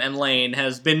 Kim and Lane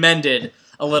has been mended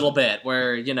a little bit,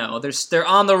 where, they're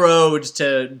on the road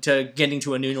to getting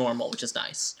to a new normal, which is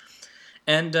nice.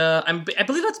 And I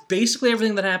believe that's basically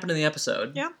everything that happened in the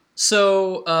episode. Yeah.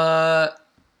 So,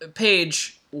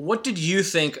 Paige, what did you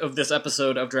think of this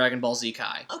episode of Dragon Ball Z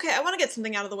Kai? Okay, I want to get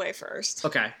something out of the way first.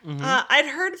 Okay. I'd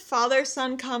heard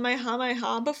father-son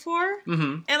Kamehameha before,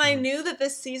 Mm-hmm. and I knew that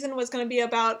this season was going to be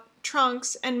about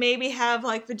Trunks and maybe have,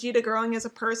 like, Vegeta growing as a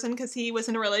person because he was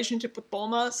in a relationship with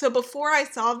Bulma. So before I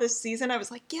saw this season, I was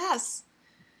like, yes,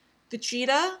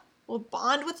 Vegeta will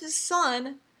bond with his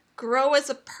son, grow as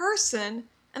a person,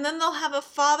 and then they'll have a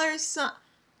father-son...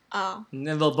 Oh. And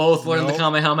then they'll both learn the Nope.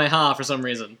 Kamehameha for some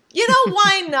reason. You know,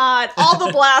 why not? All the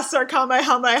blasts are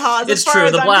Kamehamehas. It's true,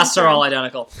 the blasts are all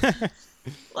identical.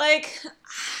 Like,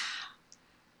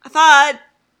 I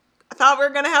thought we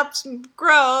were gonna have some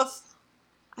growth.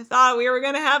 I thought we were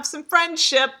gonna have some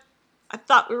friendship. I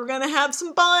thought we were gonna have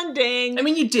some bonding. I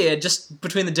mean, you did, just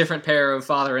between the different pair of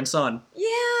father and son.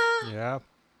 Yeah. Yeah.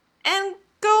 And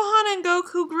Gohan and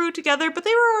Goku grew together, but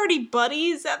they were already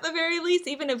buddies at the very least,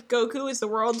 even if Goku is the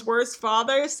world's worst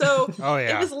father. So Oh,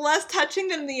 yeah. it was less touching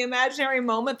than the imaginary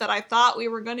moment that I thought we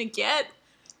were gonna get,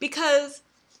 because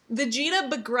Vegeta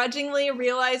begrudgingly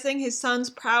realizing his son's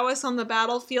prowess on the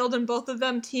battlefield and both of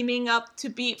them teaming up to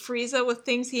beat Frieza with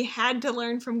things he had to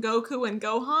learn from Goku and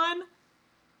Gohan.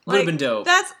 Would have been dope.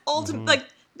 That's ultimate. Like,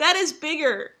 that is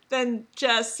bigger than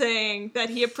just saying that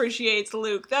he appreciates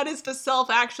Luke. That is the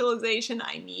self-actualization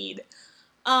I need.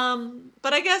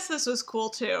 But I guess this was cool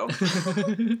too.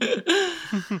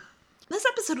 This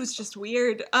episode was just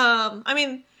weird. I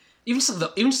mean, Even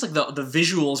just like the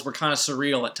visuals were kind of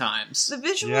surreal at times. the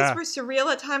visuals Yeah. were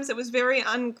surreal at times. It was very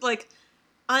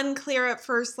unclear at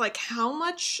first, like how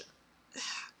much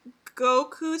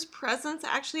Goku's presence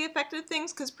actually affected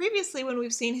things. Because previously, when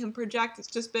we've seen him project, it's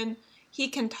just been he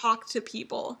can talk to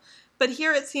people. But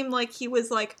here, it seemed like he was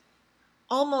like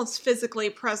almost physically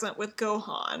present with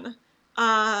Gohan.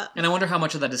 And I wonder how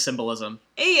much of that is symbolism.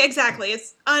 Exactly.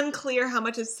 It's unclear how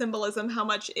much is symbolism, how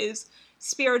much is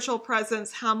spiritual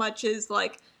presence, how much is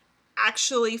like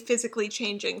actually physically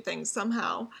changing things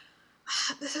somehow.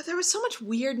 There was so much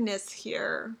weirdness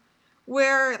here,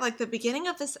 where like the beginning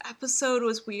of this episode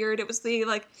was weird. It was the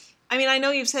like I mean, I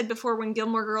know you've said before when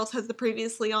Gilmore Girls has the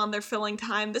previously on, they're filling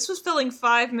time. This was filling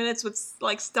 5 minutes with,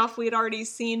 like, stuff we had already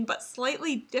seen, but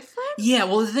slightly different? Yeah,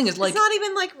 well, the thing is, like... It's not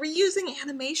even, like, reusing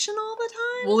animation all the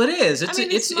time? Well, it is. It's I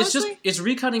mean, it's mostly... just it's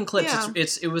recutting clips. Yeah.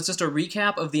 It was just a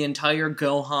recap of the entire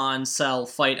Gohan Cell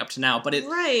fight up to now. But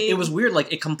it was weird.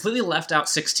 Like, it completely left out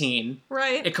 16.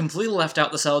 Right. It completely left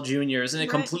out the Cell Juniors, and it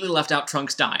completely left out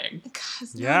Trunks dying.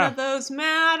 Because none of those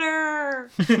matter.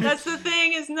 That's the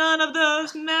thing, is none of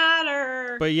those matter.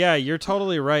 But yeah, you're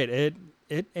totally right.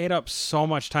 It ate up so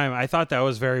much time. I thought that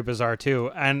was very bizarre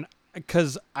too. And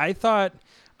because I thought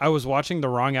I was watching the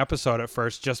wrong episode at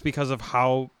first just because of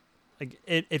how like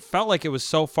it felt like it was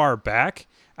so far back.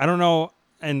 I don't know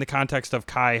in the context of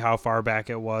Kai how far back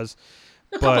it was.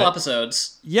 A couple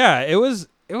episodes. Yeah, it was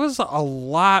a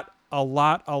lot of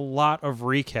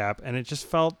recap, and it just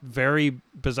felt very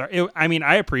bizarre. I mean,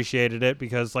 I appreciated it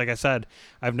because, like I said,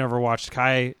 I've never watched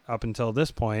Kai up until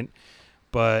this point.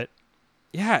 But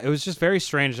yeah, it was just very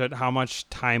strange at how much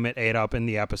time it ate up in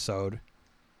the episode.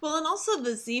 Well, and also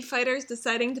the Z Fighters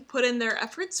deciding to put in their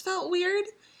efforts felt weird.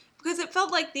 Because it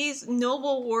felt like these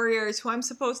noble warriors who I'm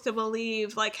supposed to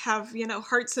believe, like, have, you know,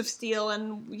 hearts of steel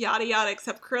and yada yada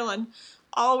except Krillin,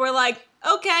 all were like,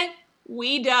 okay,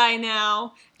 we die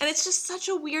now. And it's just such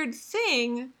a weird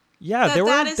thing. Yeah, they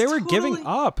were giving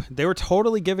up. They were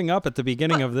totally giving up at the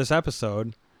beginning of this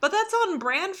episode. But that's on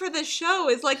brand for this show,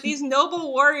 is like these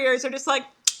noble warriors are just like,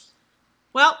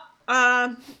 well,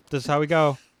 this is how we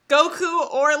go.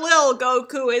 Goku or Lil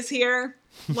Goku is here.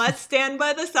 Let's stand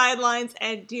by the sidelines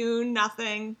and do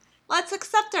nothing. Let's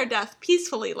accept our death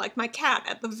peacefully, like my cat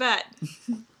at the vet.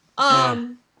 Yeah.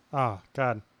 Oh,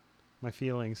 God. My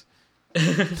feelings.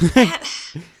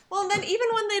 Well, then even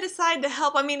when they decide to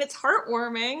help, I mean, it's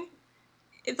heartwarming.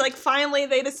 It's like finally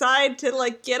they decide to,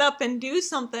 like, get up and do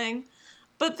something.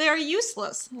 But they're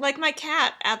useless, like my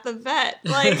cat at the vet.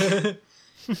 Like,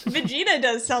 Vegeta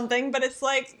does something, but it's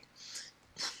like,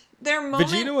 their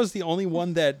moment... Vegeta was the only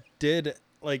one that did,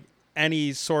 like,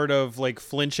 any sort of, like,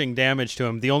 flinching damage to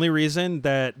him. The only reason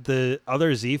that the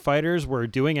other Z fighters were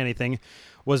doing anything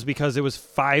was because it was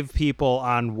 5 people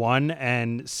on one,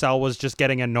 and Cell was just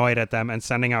getting annoyed at them and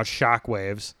sending out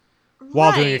shockwaves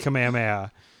while doing a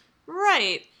Kamehameha.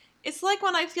 Right. It's like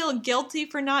when I feel guilty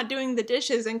for not doing the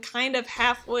dishes and kind of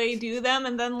halfway do them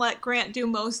and then let Grant do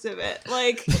most of it.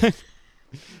 Like,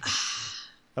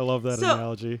 I love that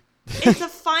analogy. It's a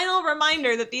final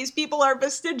reminder that these people are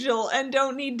vestigial and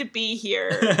don't need to be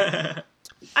here.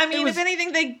 I mean, if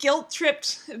anything, they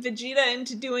guilt-tripped Vegeta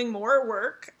into doing more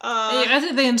work. I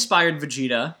think they inspired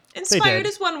Vegeta. Inspired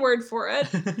is one word for it.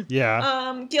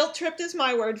 Yeah. Guilt-tripped is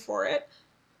my word for it.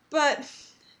 But,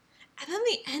 and then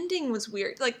the ending was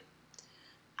weird. Like,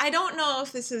 I don't know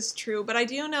if this is true, but I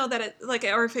do know that it, like,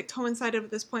 or if it coincided with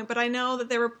this point, but I know that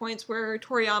there were points where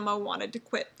Toriyama wanted to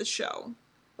quit the show.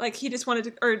 Like, he just wanted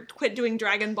to, or quit doing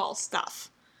Dragon Ball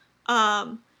stuff.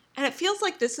 And it feels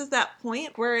like this is that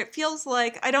point where it feels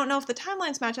like, I don't know if the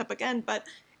timelines match up again, but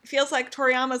it feels like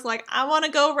Toriyama's like, I want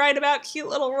to go write about cute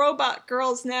little robot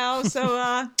girls now,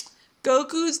 so,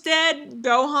 Goku's dead,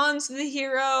 Gohan's the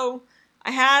hero,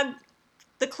 I had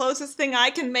the closest thing I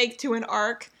can make to an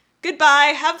arc.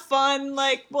 Goodbye, have fun,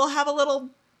 like, we'll have a little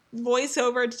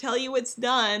voiceover to tell you it's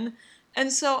done.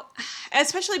 And so,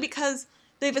 especially because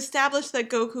they've established that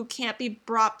Goku can't be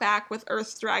brought back with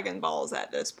Earth's Dragon Balls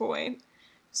at this point.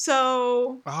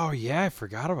 So... Oh, yeah, I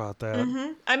forgot about that.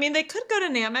 Mm-hmm. I mean, they could go to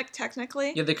Namek,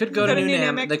 technically. Yeah, they could go to New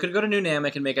Namek. They could go to New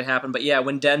Namek and make it happen. But yeah,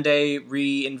 when Dende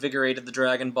reinvigorated the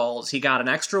Dragon Balls, he got an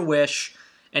extra wish,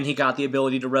 and he got the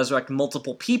ability to resurrect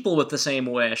multiple people with the same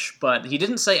wish, but he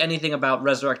didn't say anything about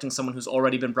resurrecting someone who's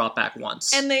already been brought back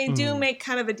once. And they do make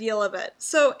kind of a deal of it.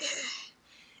 So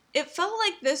it felt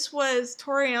like this was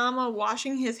Toriyama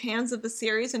washing his hands of the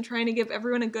series and trying to give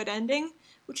everyone a good ending,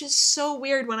 which is so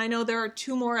weird when I know there are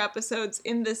 2 more episodes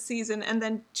in this season and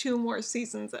then 2 more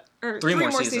seasons, or 3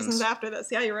 more seasons after this.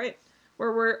 Yeah, you're right.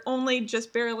 Where we're only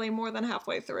just barely more than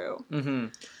halfway through. Mm-hmm.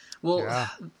 Well,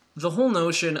 the whole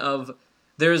notion of...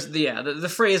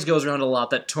 the phrase goes around a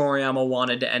lot that Toriyama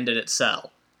wanted to end it at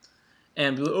Cell.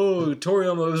 And,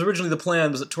 Toriyama, it was originally the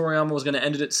plan was that Toriyama was going to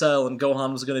end it at Cell and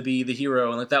Gohan was going to be the hero,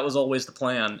 and like that was always the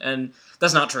plan. And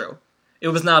that's not true. It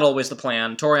was not always the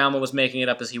plan. Toriyama was making it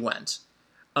up as he went.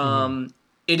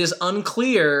 It is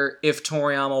unclear if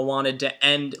Toriyama wanted to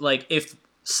end, like, if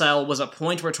Cell was a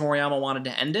point where Toriyama wanted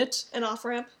to end it. An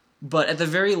off-ramp. But at the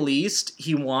very least,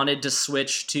 he wanted to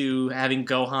switch to having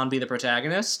Gohan be the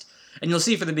protagonist. And you'll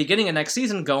see for the beginning of next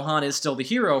season, Gohan is still the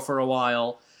hero for a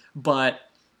while, but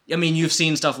I mean, you've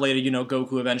seen stuff later,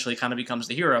 Goku eventually kind of becomes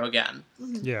the hero again.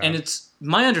 Yeah. And it's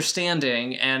my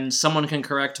understanding, and someone can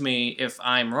correct me if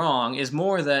I'm wrong, is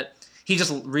more that he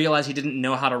just realized he didn't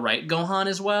know how to write Gohan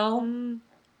as well.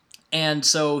 And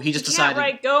so he just decided... He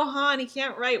can't write Gohan, he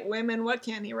can't write women, what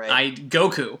can he write?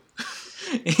 Goku.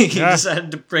 He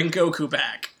decided to bring Goku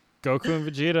back. Goku and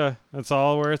Vegeta. That's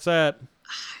all where it's at.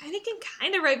 And he can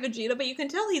kind of write Vegeta, but you can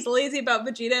tell he's lazy about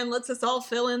Vegeta and lets us all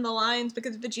fill in the lines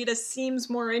because Vegeta seems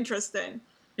more interesting.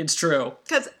 It's true.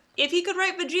 Because if he could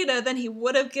write Vegeta, then he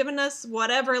would have given us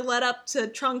whatever led up to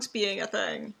Trunks being a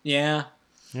thing. Yeah.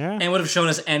 Yeah. And would have shown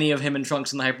us any of him and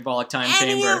Trunks in the hyperbolic time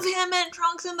chamber. Any of him and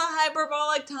Trunks in the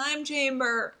hyperbolic time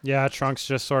chamber. Yeah, Trunks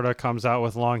just sort of comes out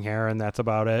with long hair, and that's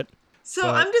about it. So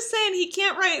I'm just saying he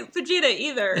can't write Vegeta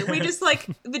either. We just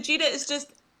Vegeta is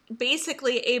just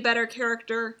basically a better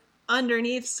character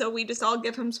underneath, so we just all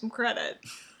give him some credit.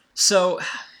 So,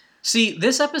 see,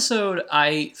 this episode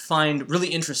I find really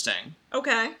interesting.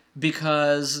 Okay.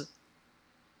 Because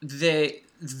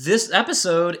this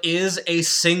episode is a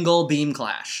single beam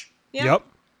clash. Yep.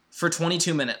 For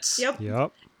 22 minutes.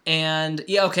 Yep. And,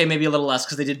 yeah, okay, maybe a little less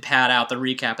because they did pad out the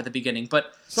recap at the beginning,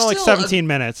 but So like 17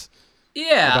 minutes.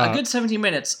 Yeah, a good 17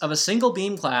 minutes of a single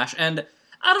beam clash, and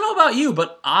I don't know about you,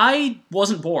 but I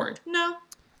wasn't bored. No.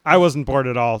 I wasn't bored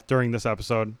at all during this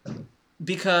episode.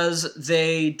 Because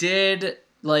they did,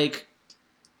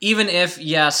 even if,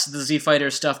 yes, the Z Fighter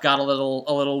stuff got a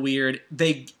little weird,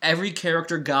 every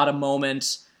character got a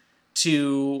moment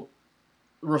to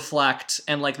reflect,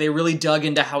 and, they really dug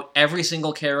into how every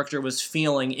single character was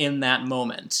feeling in that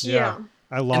moment. Yeah.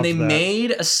 I love that. And they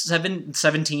made a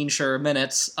 17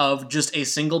 minutes of just a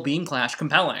single beam clash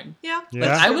compelling. Yeah.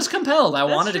 I was compelled. I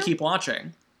wanted true. to keep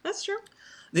watching. That's true.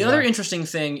 The other interesting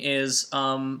thing is,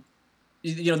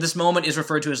 this moment is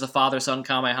referred to as the father-son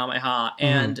Kamehameha,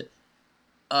 and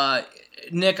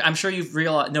Nick, I'm sure you've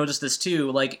noticed this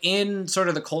too. In sort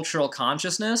of the cultural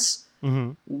consciousness,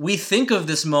 we think of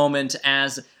this moment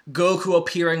as Goku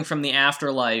appearing from the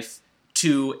afterlife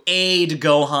to aid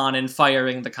Gohan in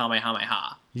firing the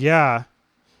Kamehameha. Yeah.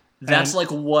 That's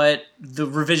what the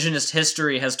revisionist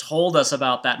history has told us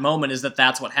about that moment, is that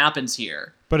that's what happens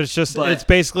here. But it's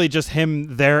basically just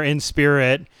him there in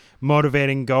spirit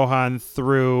motivating Gohan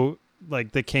through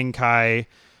the King Kai,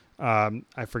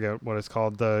 I forget what it's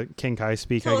called, the King Kai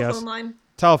speak, I guess.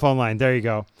 Telephone line, there you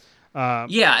go.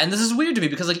 Yeah, and this is weird to me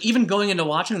because even going into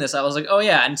watching this, I was like, oh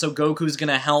yeah, and so Goku's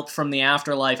gonna help from the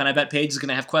afterlife, and I bet Paige is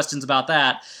gonna have questions about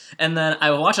that. And then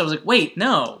I watched it, I was like, wait,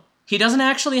 no, he doesn't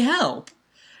actually help.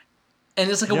 And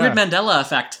it's a weird Mandela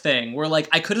effect thing, where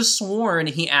I could have sworn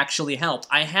he actually helped.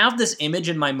 I have this image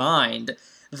in my mind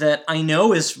that I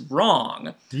know is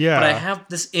wrong. Yeah. But I have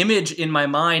this image in my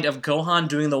mind of Gohan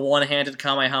doing the one-handed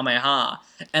Kamehameha,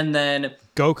 and then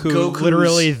Goku's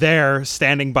literally there,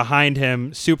 standing behind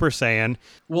him, Super Saiyan.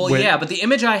 Well, yeah, but the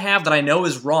image I have that I know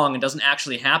is wrong and doesn't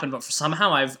actually happen, but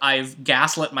somehow I've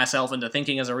gaslit myself into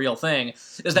thinking is a real thing,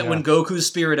 is that when Goku's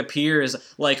spirit appears,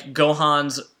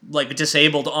 Gohan's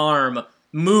disabled arm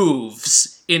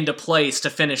moves into place to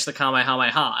finish the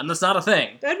Kamehameha, and that's not a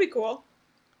thing. That'd be cool.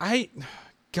 I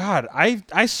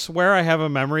swear I have a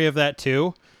memory of that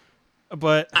too,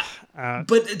 but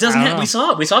it doesn't happen. We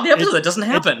saw the episode. It doesn't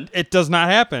happen. It does not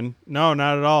happen. No,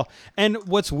 not at all. And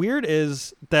what's weird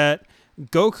is that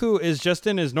Goku is just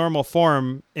in his normal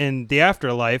form in the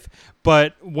afterlife,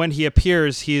 but when he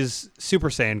appears, he's Super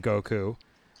Saiyan Goku.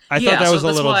 I thought that was a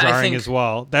little jarring as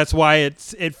well. That's why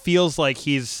it feels like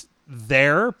he's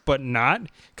there, but not,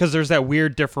 because there's that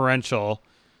weird differential.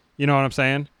 You know what I'm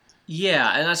saying?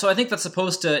 Yeah, and so I think that's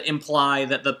supposed to imply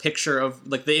that the picture of,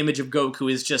 the image of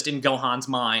Goku is just in Gohan's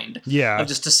mind. Yeah. Of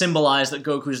just to symbolize that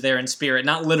Goku's there in spirit,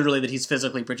 not literally that he's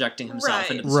physically projecting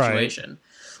himself into the situation.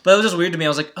 But it was just weird to me. I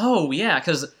was like, oh, yeah,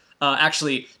 because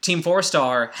actually Team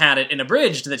 4-Star had it in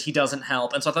Abridged that he doesn't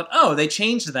help, and so I thought, oh, they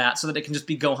changed that so that it can just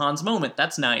be Gohan's moment.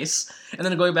 That's nice. And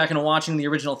then going back and watching the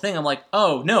original thing, I'm like,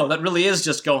 oh, no, that really is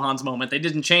just Gohan's moment. They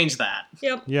didn't change that.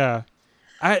 Yep. Yeah.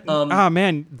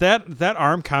 Man, that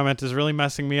arm comment is really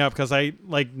messing me up because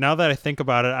now that I think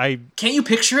about it, can't you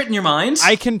picture it in your mind?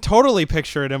 I can totally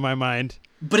picture it in my mind.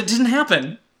 But it didn't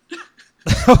happen.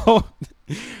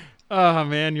 Oh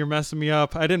man, you're messing me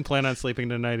up. I didn't plan on sleeping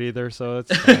tonight either, so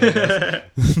it's fine, I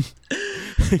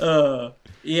guess.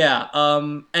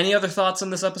 Yeah. Any other thoughts on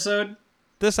this episode?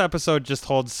 This episode just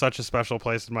holds such a special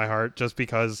place in my heart, just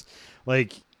because,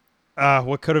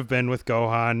 what could have been with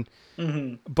Gohan.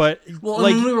 Mm-hmm. But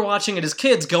when we were watching it as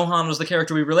kids, Gohan was the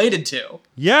character we related to.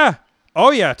 Yeah. Oh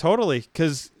yeah, totally.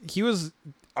 Because he was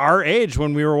our age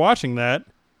when we were watching that,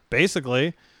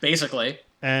 basically.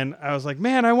 And I was like,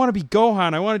 man, I want to be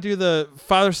Gohan. I want to do the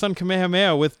father-son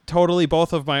Kamehameha with totally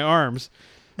both of my arms.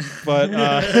 But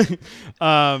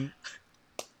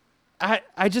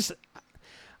I just,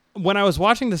 when I was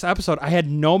watching this episode, I had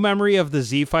no memory of the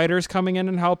Z Fighters coming in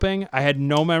and helping. I had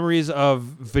no memories of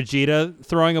Vegeta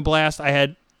throwing a blast.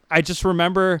 I just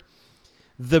remember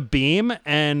the beam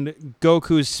and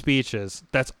Goku's speeches.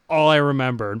 That's all I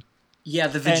remembered. Yeah,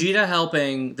 the Vegeta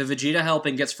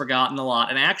helping gets forgotten a lot,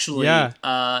 and actually,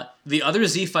 the other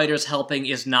Z Fighters helping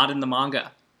is not in the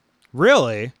manga.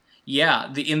 Really?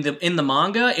 Yeah, in the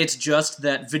manga, it's just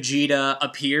that Vegeta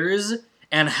appears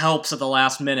and helps at the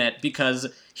last minute because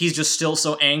he's just still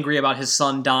so angry about his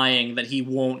son dying that he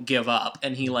won't give up,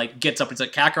 and he like gets up and says,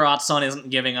 "Kakarot's son isn't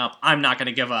giving up. I'm not going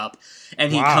to give up,"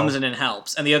 and he comes in and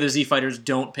helps, and the other Z Fighters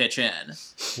don't pitch in.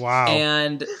 Wow.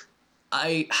 And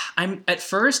I'm at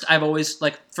first I've always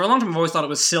for a long time I've always thought it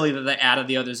was silly that they added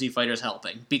the other Z Fighters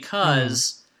helping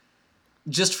because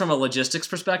just from a logistics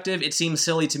perspective, it seems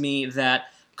silly to me that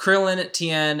Krillin,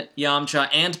 Tien, Yamcha,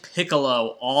 and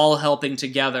Piccolo all helping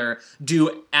together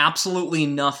do absolutely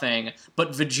nothing,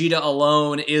 but Vegeta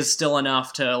alone is still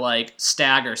enough to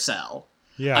stagger Cell.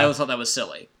 Yeah. I always thought that was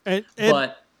silly. It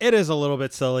is a little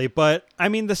bit silly, but I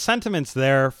mean the sentiment's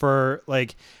there for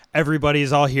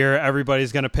everybody's all here.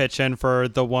 Everybody's going to pitch in for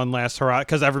the one last hurrah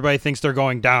because everybody thinks they're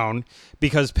going down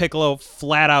because Piccolo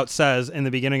flat out says in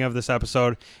the beginning of this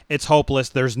episode, it's hopeless.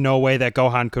 There's no way that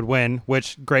Gohan could win,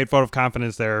 which great vote of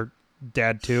confidence there,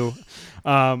 Dad, too.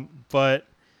 But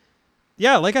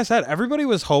yeah, like I said, everybody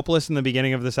was hopeless in the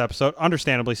beginning of this episode,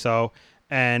 understandably so.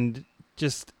 And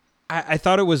just, I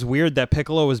thought it was weird that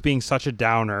Piccolo was being such a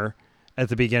downer at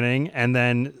the beginning and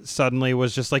then suddenly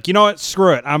was just like, you know what,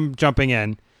 screw it, I'm jumping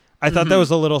in. I thought that was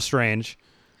a little strange.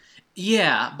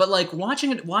 Yeah, but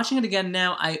watching it again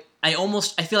now, I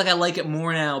feel like I like it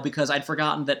more now because I'd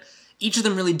forgotten that each of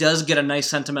them really does get a nice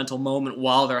sentimental moment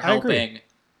while they're helping.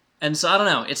 And so I don't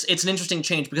know, it's an interesting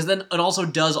change because then it also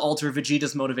does alter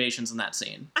Vegeta's motivations in that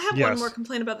scene. I have one more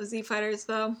complaint about the Z Fighters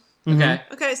though.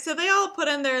 Mm-hmm. Okay, so they all put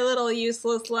in their little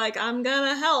useless I'm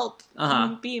gonna help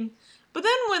beam. But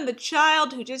then when the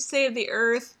child who just saved the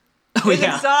Earth is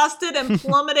exhausted and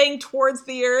plummeting towards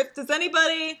the Earth, does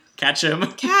anybody catch him?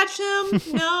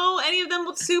 No. Any of them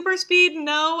with super speed?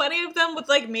 No. Any of them with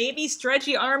maybe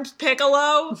stretchy arms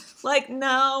Piccolo?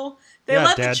 No. They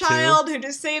let the child who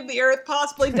just saved the Earth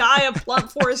possibly die of blunt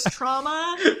force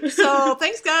trauma. So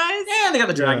thanks, guys. Yeah, they got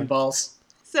the Dragon Balls.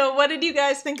 So what did you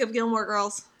guys think of Gilmore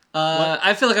Girls?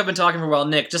 I feel like I've been talking for a while.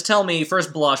 Nick, just tell me,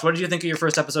 first blush, what did you think of your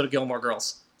first episode of Gilmore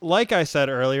Girls? Like I said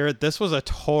earlier, this was a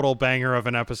total banger of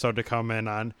an episode to come in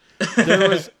on.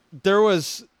 There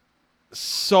was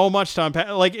so much to unpack.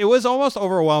 It was almost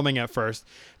overwhelming at first,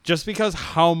 just because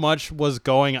how much was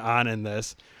going on in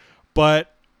this.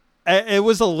 But it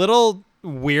was a little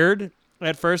weird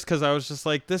at first because I was just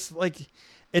this,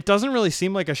 it doesn't really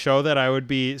seem like a show that I would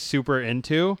be super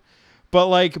into.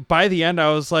 But by the end,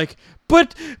 I was like,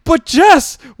 but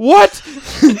Jess, what? Just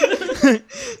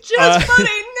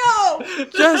funny, no.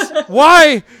 Jess,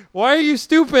 why? Why are you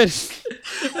stupid?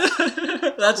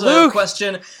 That's Luke. A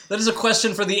question. That is a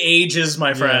question for the ages,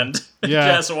 my friend.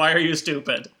 Yeah. Jess, why are you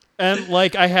stupid? And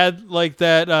I had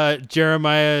that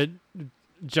Jeremiah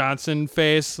Johnson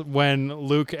face when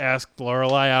Luke asked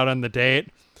Lorelai out on the date.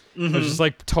 Mm-hmm. It was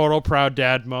just total proud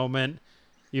dad moment,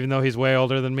 even though he's way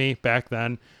older than me back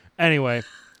then. Anyway,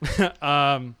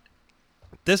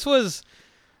 this was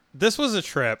a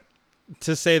trip,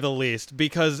 to say the least,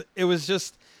 because it was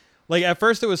just at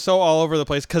first it was so all over the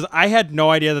place because I had no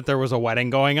idea that there was a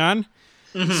wedding going on.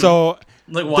 Mm-hmm. So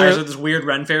why is there this weird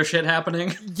Ren Fair shit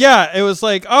happening? Yeah, it was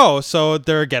so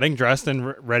they're getting dressed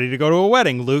and ready to go to a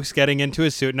wedding. Luke's getting into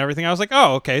his suit and everything. I was like,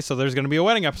 oh, okay, so there's going to be a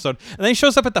wedding episode. And then he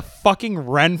shows up at the fucking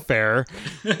Ren Fair.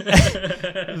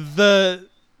 The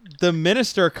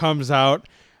minister comes out.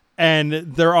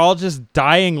 And they're all just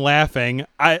dying laughing.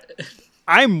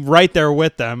 I'm right there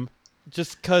with them,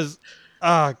 just because.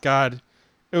 Oh God,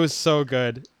 it was so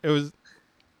good. It was.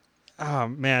 Oh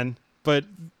man, but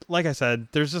like I said,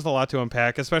 there's just a lot to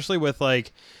unpack, especially with the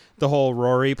whole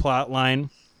Rory plot line,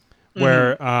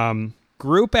 where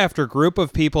group after group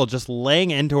of people just laying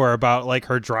into her about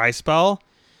her dry spell.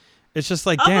 It's just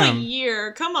damn. A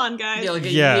year, come on, guys.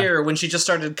 Yeah, a year when she just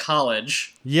started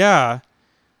college. Yeah.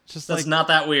 Just that's not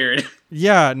that weird.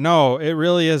 Yeah, no, it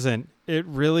really isn't. It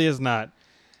really is not.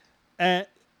 And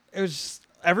it was just,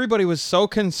 everybody was so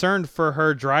concerned for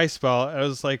her dry spell. I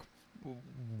was that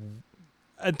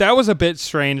was a bit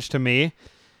strange to me.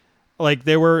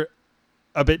 They were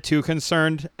a bit too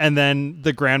concerned, and then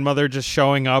the grandmother just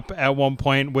showing up at one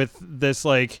point with this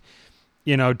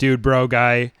dude bro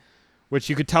guy which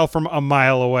you could tell from a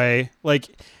mile away. Like,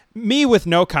 me with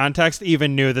no context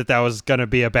even knew that was going to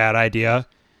be a bad idea.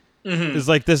 Mm-hmm. It's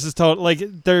like, this is like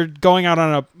they're going out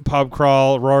on a pub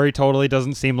crawl. Rory totally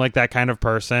doesn't seem like that kind of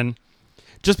person.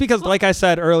 Just because, like I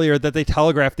said earlier, that they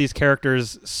telegraph these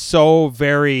characters so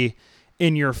very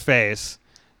in your face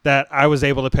that I was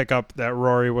able to pick up that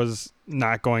Rory was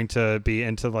not going to be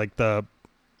into like the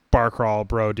bar crawl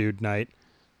bro dude night.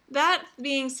 That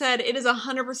being said, it is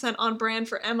 100% on brand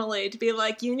for Emily to be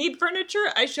like, you need furniture?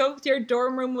 I show up to your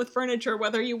dorm room with furniture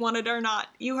whether you want it or not.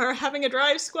 You are having a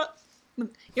dry spell?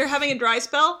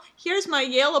 Here's my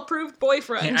Yale-approved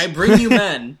boyfriend. I bring you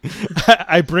men.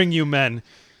 I bring you men.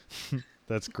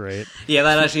 That's great. Yeah,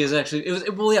 that actually is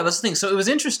well, yeah, that's the thing. So it was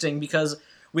interesting because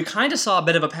we kind of saw a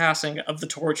bit of a passing of the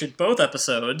torch in both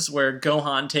episodes, where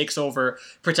Gohan takes over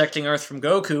protecting Earth from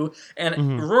Goku,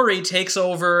 and Rory takes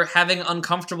over having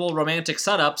uncomfortable romantic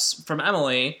setups from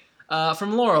Emily,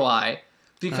 from Lorelai.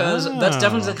 Because that's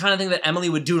definitely the kind of thing that Emily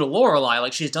would do to Lorelai.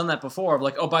 Like, she's done that before, of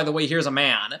like, oh, by the way, here's a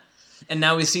man. And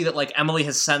now we see that, like, Emily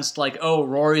has sensed, like, oh,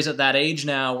 Rory's at that age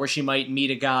now where she might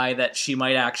meet a guy that she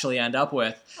might actually end up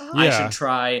with. Oh. I should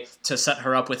try to set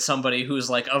her up with somebody who's,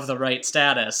 like, of the right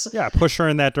status. Yeah, push her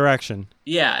in that direction.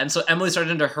 Yeah, and so Emily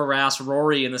started to harass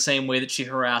Rory in the same way that she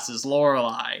harasses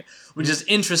Lorelai, which is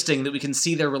interesting that we can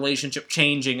see their relationship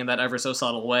changing in that ever so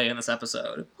subtle way in this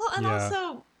episode. Well, and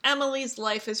also, Emily's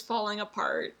life is falling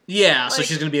apart. Yeah, so Like,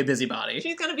 she's going to be a busybody.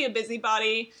 She's going to be a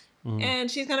busybody. And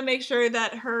she's going to make sure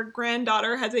that her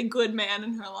granddaughter has a good man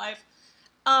in her life.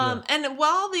 And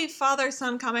while the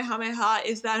father-son Kamehameha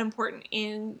is that important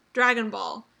in Dragon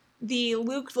Ball, the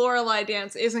Luke-Lorelai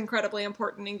dance is incredibly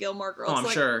important in Gilmore Girls. Oh, I'm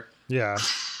sure. Yeah.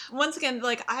 Once again,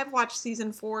 like, I've watched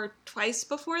season 4 twice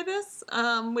before this,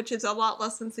 which is a lot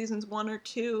less than seasons 1 or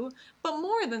 2, but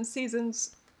more than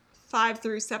seasons 5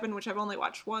 through 7, which I've only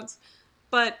watched once.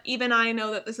 But even I know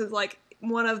that this is, like,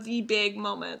 one of the big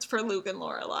moments for Luke and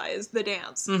Lorelai is the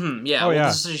dance. Mm-hmm, yeah,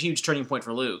 this is a huge turning point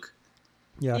for Luke.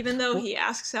 Yeah. Even though he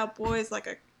asks out boys like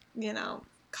a,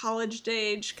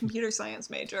 college-age computer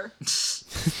science major.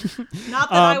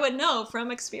 Not that I would know from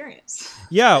experience.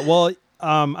 Yeah, well,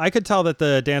 I could tell that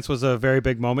the dance was a very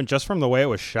big moment just from the way it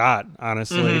was shot,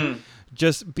 honestly.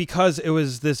 Just because it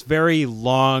was this very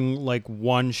long, like,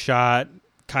 one-shot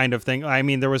kind of thing. I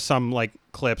mean, there was some, like,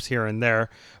 clips here and there,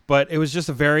 but it was just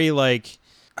a very, like,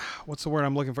 what's the word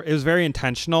I'm looking for? It was very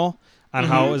intentional on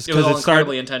how it was, because it was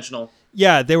incredibly intentional.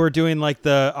 Yeah, they were doing like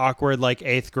the awkward, like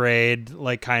 8th grade,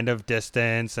 like kind of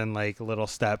distance and like little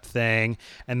step thing,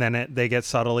 and then they get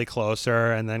subtly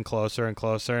closer and then closer and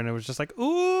closer, and it was just like,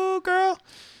 ooh, girl,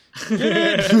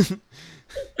 get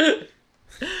it.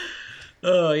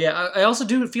 Oh, yeah. I also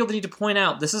do feel the need to point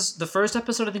out, this is the first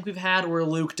episode I think we've had where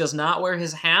Luke does not wear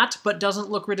his hat, but doesn't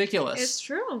look ridiculous. It's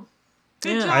true.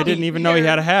 Good job. I didn't even know he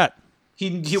had a hat.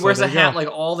 He wears a hat like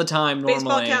all the time normally.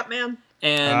 Baseball cap, man.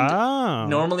 And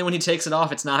normally when he takes it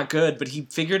off, it's not good, but he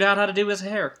figured out how to do his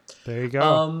hair. There you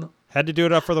go. Had to do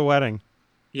it up for the wedding.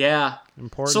 Yeah.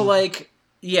 Important. So, like,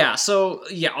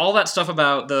 all that stuff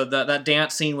about that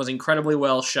dance scene was incredibly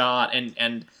well shot,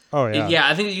 and oh, yeah.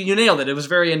 I think you nailed it. It was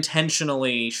very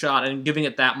intentionally shot, and giving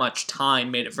it that much time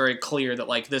made it very clear that,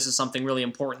 like, this is something really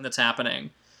important that's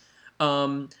happening.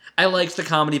 I liked the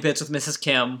comedy bits with Mrs.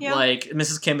 Kim. Yeah. Like,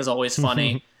 Mrs. Kim is always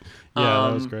funny.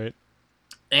 That was great.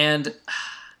 And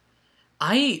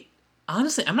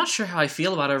honestly, I'm not sure how I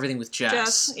feel about everything with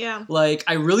Jess. Yeah. Like,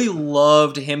 I really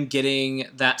loved him getting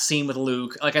that scene with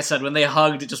Luke. Like I said, when they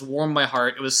hugged, it just warmed my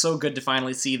heart. It was so good to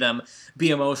finally see them be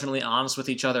emotionally honest with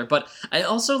each other. But I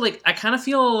also, like, I kind of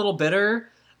feel a little bitter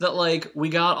that, like, we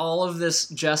got all of this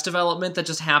Jess development that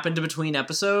just happened between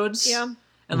episodes. Yeah.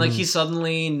 And, like, he's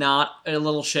suddenly not a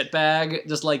little shitbag,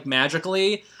 just, like,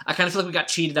 magically. I kind of feel like we got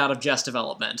cheated out of Jess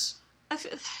development.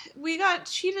 We got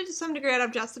cheated to some degree out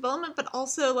of Jess development, but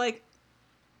also, like,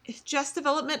 Jess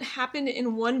development happened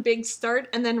in one big start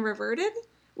and then reverted,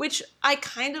 which I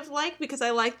kind of like, because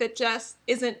I like that Jess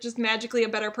isn't just magically a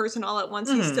better person all at once.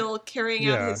 He's still carrying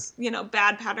out his,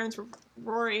 bad patterns with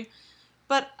Rory.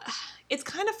 But it's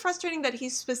kind of frustrating that he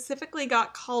specifically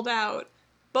got called out,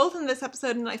 both in this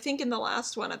episode and I think in the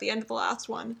last one, at the end of the last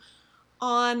one,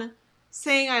 on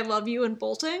saying I love you and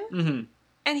bolting. Mm-hmm.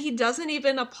 And he doesn't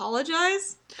even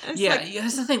apologize. That's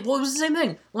the thing. Well, it was the same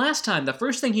thing. Last time, the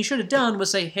first thing he should have done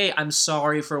was say, hey, I'm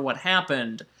sorry for what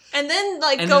happened. And then,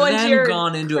 go into your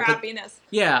crappiness.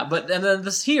 But then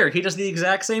this here, he does the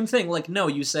exact same thing. Like, no,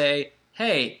 you say,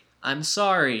 hey, I'm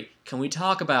sorry. Can we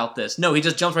talk about this? No, he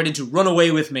just jumps right into run away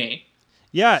with me.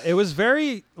 Yeah, it was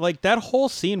very, like, that whole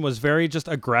scene was very just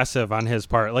aggressive on his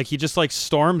part. Like, he just, like,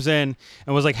 storms in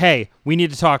and was like, hey, we need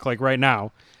to talk, like, right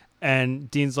now. And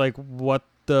Dean's like, what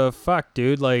the fuck,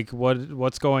 dude? Like,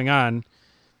 what's going on?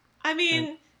 I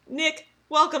mean, Nick,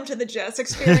 welcome to the Jess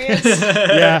experience.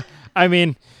 Yeah, I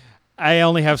mean, I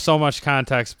only have so much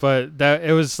context, but that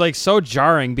it was like so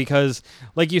jarring because,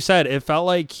 like you said, it felt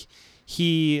like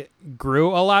he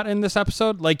grew a lot in this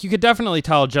episode. Like you could definitely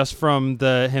tell just from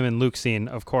the him and Luke scene,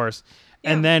 of course,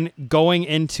 and then going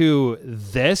into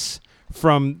this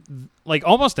from like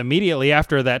almost immediately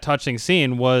after that touching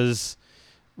scene was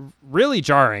really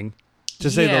jarring, to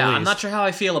say the least. I'm not sure how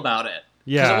I feel about it.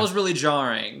 Yeah, because it was really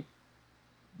jarring.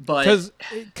 But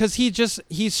because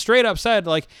he straight up said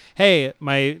like, hey,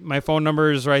 my phone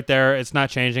number is right there, it's not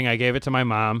changing, I gave it to my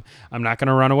mom, I'm not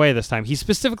gonna run away this time. He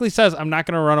specifically says I'm not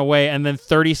gonna run away, and then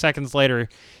 30 seconds later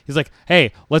he's like,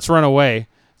 hey, let's run away.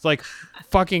 It's like,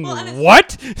 fucking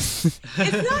what? It's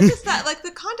not just that. Like, the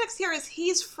context here is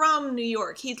he's from New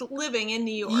York. He's living in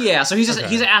New York. Yeah, so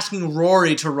he's asking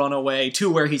Rory to run away to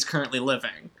where he's currently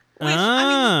living. Which,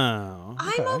 I'm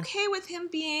okay with him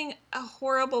being a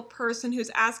horrible person who's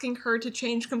asking her to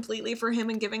change completely for him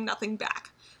and giving nothing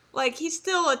back. Like, he's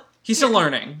still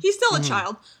learning. He's still a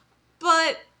child.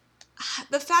 But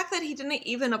the fact that he didn't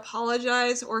even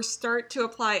apologize or start to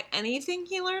apply anything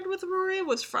he learned with Rory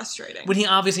was frustrating. When he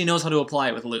obviously knows how to apply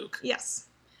it with Luke. Yes.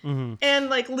 Mm-hmm. And,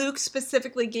 like, Luke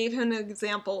specifically gave him an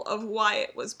example of why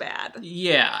it was bad.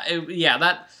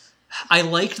 I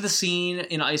liked the scene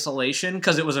in isolation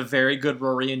because it was a very good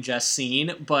Rory and Jess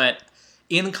scene, but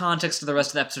in context to the rest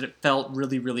of the episode, it felt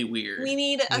really, really weird. We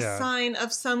need a sign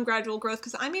of some gradual growth,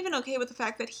 because I'm even okay with the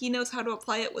fact that he knows how to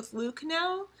apply it with Luke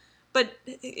now, but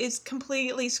is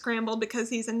completely scrambled because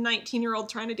he's a 19-year-old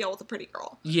trying to deal with a pretty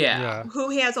girl. Yeah. Who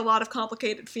he has a lot of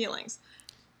complicated feelings.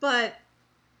 But,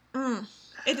 it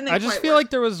didn't I just feel work. like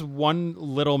there was one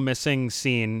little missing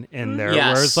scene in there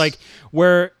yes. where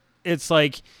it's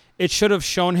like, it should have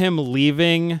shown him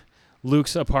leaving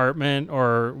Luke's apartment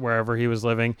or wherever he was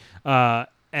living,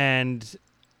 and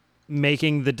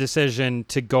making the decision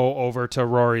to go over to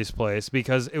Rory's place,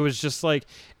 because it was just like,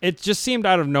 it just seemed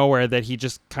out of nowhere that he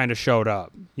just kind of showed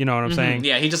up. You know what I'm saying?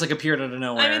 Yeah, he just like appeared out of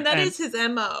nowhere. I mean, that is his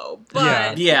MO,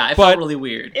 but... Yeah, it felt really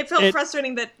weird. It felt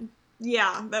frustrating that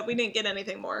we didn't get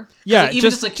anything more. Yeah,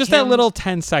 even just that little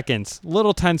 10 seconds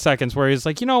where he's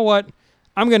like, you know what?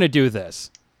 I'm going to do this.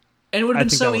 And it would have been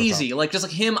so easy. Like, just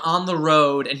like him on the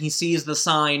road and he sees the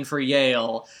sign for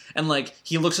Yale and like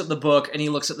he looks at the book and he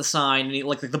looks at the sign and he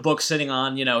like the book sitting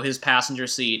on, his passenger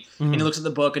seat. And he looks at the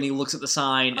book and he looks at the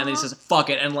sign and then he says, fuck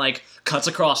it, and like cuts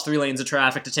across 3 lanes of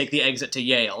traffic to take the exit to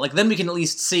Yale. Like, then we can at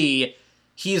least see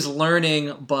he's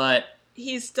learning, but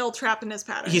he's still trapped in his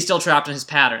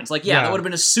patterns. Like, that would have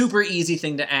been a super easy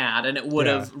thing to add, and it would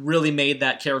have really made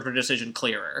that character decision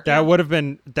clearer. That would have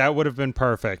been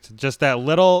perfect. Just that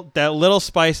little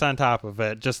spice on top of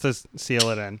it, just to seal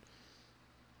it in.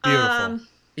 Beautiful.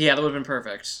 Yeah, that would have been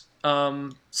perfect.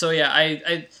 So yeah,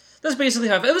 I that's basically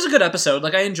how it was a good episode.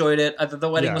 Like, I enjoyed it. I thought the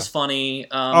wedding was funny.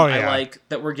 I like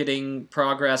that we're getting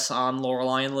progress on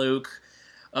Lorelai and Luke.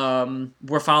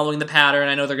 We're following the pattern.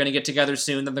 I know they're going to get together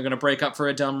soon, then they're going to break up for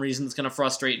a dumb reason that's going to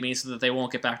frustrate me so that they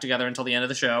won't get back together until the end of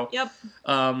the show. Yep.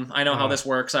 I know how this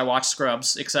works. I watch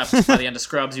Scrubs, except by the end of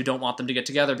Scrubs, you don't want them to get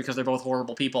together because they're both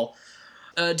horrible people.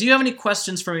 Do you have any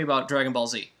questions for me about Dragon Ball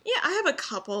Z? Yeah, I have a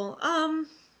couple.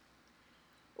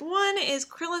 One is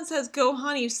Krillin says,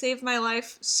 "Gohan, you saved my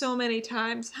life so many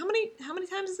times." How many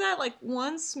times is that? Like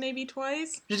once, maybe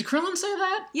twice? Did Krillin say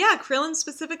that? Yeah, Krillin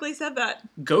specifically said that.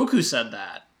 Goku said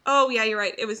that. Oh, yeah, you're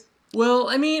right. It was... Well,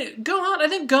 I mean, I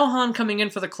think Gohan coming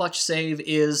in for the clutch save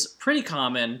is pretty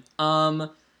common.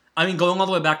 I mean, going all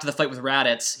the way back to the fight with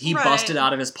Raditz, he busted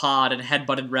out of his pod and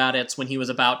headbutted Raditz when he was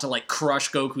about to, like,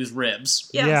 crush Goku's ribs.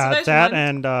 Yeah, so that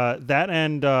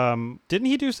and didn't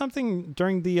he do something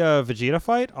during the Vegeta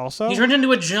fight also? He turned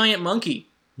into a giant monkey.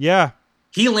 Yeah.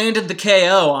 He landed the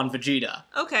KO on Vegeta.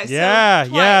 Okay, so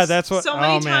yeah, that's what... So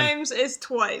many times is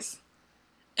twice.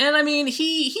 And, I mean,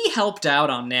 he helped out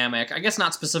on Namek. I guess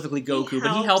not specifically Goku,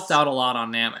 but he helped out a lot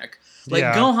on Namek. Like,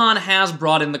 Gohan has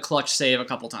brought in the clutch save a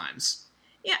couple times.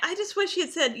 Yeah, I just wish he had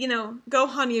said,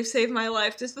 Gohan, you saved my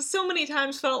life. Just so many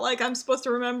times felt like I'm supposed to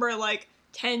remember, like,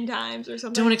 10 times or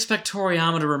something. Don't expect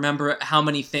Toriyama to remember how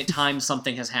many times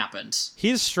something has happened.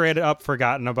 He's straight up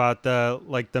forgotten about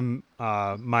the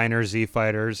minor Z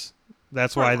fighters.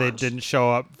 That's why they didn't show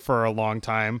up for a long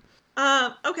time.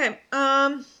 Okay.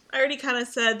 I already kind of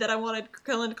said that I wanted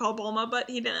Krillin to call Bulma, but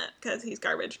he didn't because he's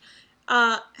garbage.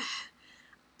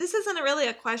 This isn't really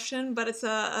a question, but it's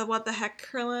a what the heck,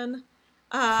 Krillin.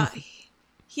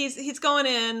 he's going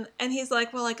in and he's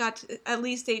like, well, I got at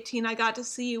least 18. I got to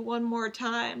see you one more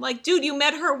time. Like, dude, you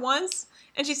met her once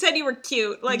and she said you were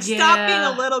cute. Like, stop being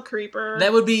a little creeper.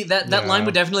 That would be that line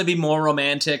would definitely be more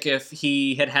romantic if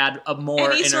he had a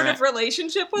more sort of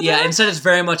relationship with her. Yeah, instead it's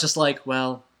very much just like,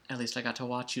 well, at least I got to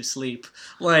watch you sleep.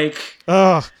 Like,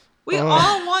 we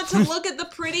all want to look at the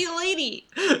pretty lady.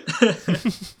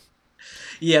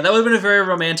 Yeah, that would have been a very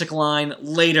romantic line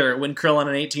later when Krillin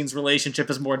and 18's relationship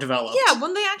is more developed. Yeah,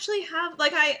 when they actually have,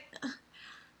 like,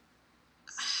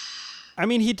 I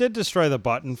mean, he did destroy the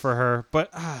button for her,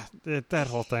 but that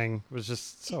whole thing was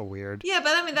just so weird. Yeah,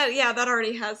 but I mean, that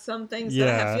already has some things that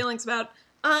I have feelings about.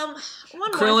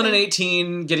 Krillin and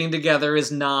 18 getting together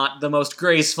is not the most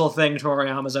graceful thing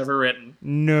Toriyama's ever written.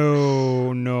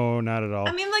 No, not at all.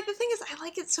 I mean, like, the thing is, I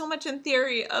like it so much in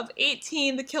theory of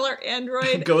 18, the killer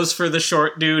android. Goes for the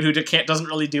short dude who doesn't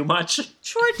really do much.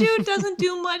 Short dude doesn't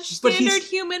do much, standard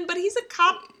human, but he's a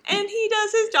cop, and he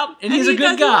does his job. And he's a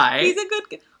good guy. He's a good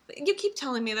guy. You keep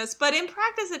telling me this, but in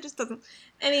practice, it just doesn't.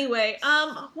 Anyway,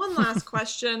 one last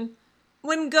question.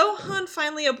 When Gohan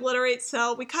finally obliterates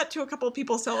Cell, we cut to a couple of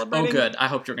people celebrating. Oh, good. I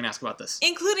hoped you were going to ask about this.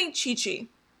 Including Chi-Chi.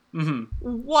 Mm-hmm.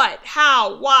 What?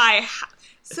 How? Why? How?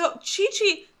 So,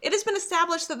 Chi-Chi, it has been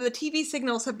established that the TV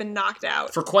signals have been knocked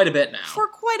out. For quite a bit now. For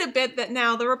quite a bit that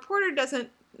now. The reporter hasn't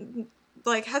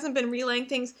been relaying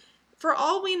things. For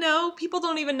all we know, people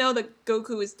don't even know that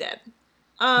Goku is dead.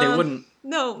 They wouldn't.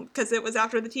 No, because it was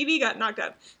after the TV got knocked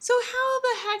out. So how the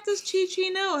heck does Chi-Chi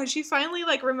know? Has she finally,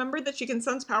 remembered that she can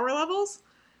sense power levels?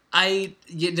 I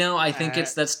think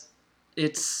it's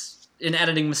an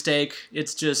editing mistake.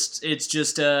 It's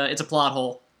a plot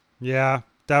hole. Yeah,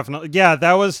 definitely. Yeah,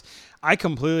 I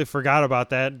completely forgot about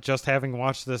that just having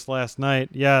watched this last night.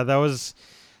 Yeah, that was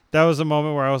a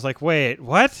moment where I was like, wait,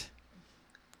 what?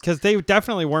 Because they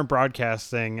definitely weren't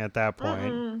broadcasting at that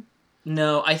point. Mm-hmm.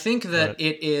 No, I think that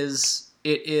it is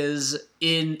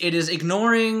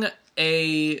ignoring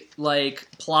a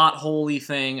plot holy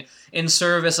thing in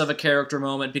service of a character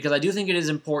moment, because I do think it is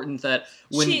important that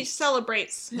when she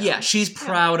celebrates him. Yeah, she's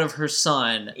proud of her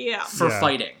son for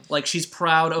fighting. Like, she's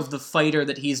proud of the fighter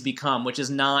that he's become, which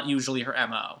is not usually her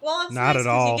MO. Well, it's not nice at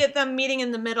all. You get them meeting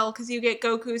in the middle because you get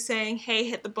Goku saying, "Hey,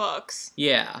 hit the books."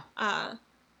 Yeah.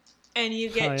 And you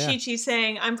get Chi-Chi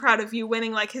saying, "I'm proud of you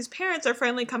winning." Like, his parents are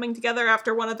finally coming together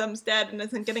after one of them's dead and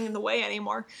isn't getting in the way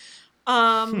anymore.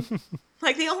 The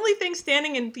only thing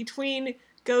standing in between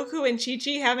Goku and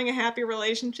Chi-Chi having a happy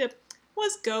relationship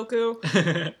was Goku.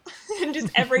 And just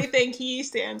everything he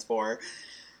stands for.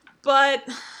 But,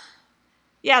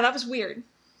 yeah, that was weird.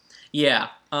 Yeah.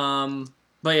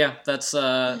 But yeah,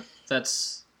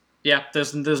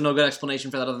 there's no good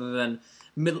explanation for that other than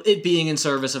it being in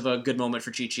service of a good moment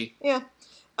for Chi-Chi. Yeah.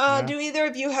 Do either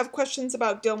of you have questions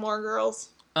about Gilmore Girls?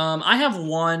 I have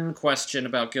one question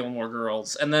about Gilmore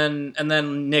Girls, and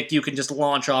then Nick, you can just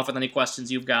launch off with any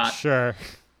questions you've got. Sure.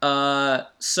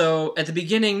 So near the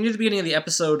beginning of the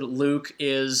episode, Luke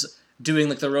is doing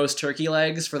the roast turkey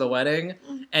legs for the wedding,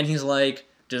 and he's like,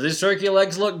 "Do these turkey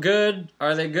legs look good?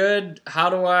 Are they good? How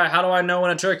do I know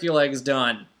when a turkey leg's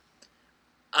done?"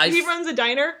 He runs a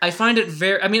diner? I find it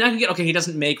very... I mean, I can get... Okay, he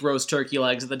doesn't make roast turkey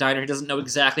legs at the diner. He doesn't know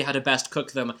exactly how to best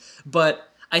cook them. But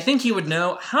I think he would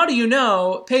know... How do you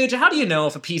know... Paige, how do you know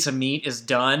if a piece of meat is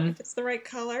done? If it's the right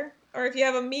color? Or if you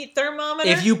have a meat thermometer?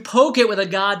 If you poke it with a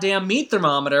goddamn meat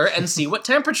thermometer and see what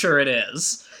temperature it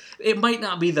is. It might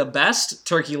not be the best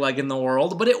turkey leg in the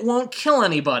world, but it won't kill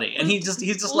anybody. And he's just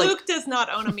Luke does not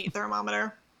own a meat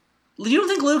thermometer. You don't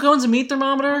think Luke owns a meat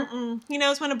thermometer? Mm-mm. He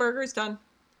knows when a burger's done.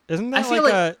 Isn't that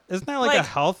a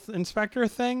health inspector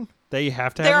thing that you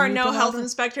have to have? There are no health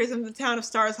inspectors in the town of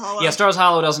Stars Hollow. Yeah, Stars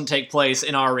Hollow doesn't take place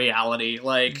in our reality.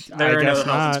 There are no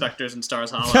health inspectors in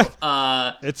Stars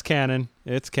Hollow. It's canon.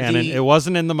 It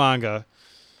wasn't in the manga.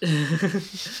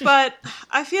 But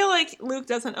I feel like Luke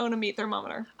doesn't own a meat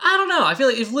thermometer. I don't know. I feel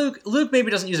like if Luke maybe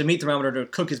doesn't use a meat thermometer to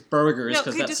cook his burgers,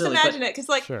 because that's just silly. Imagine it, because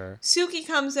Suki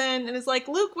comes in and is like,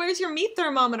 "Luke, where's your meat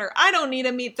thermometer? I don't need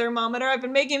a meat thermometer. I've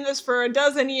been making this for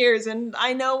 12 years, and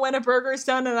I know when a burger's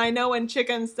done, and I know when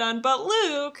chicken's done. But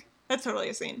Luke, that's totally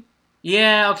a scene."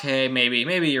 Yeah, okay, maybe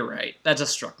you're right. That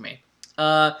just struck me.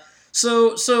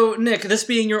 So Nick, this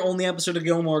being your only episode of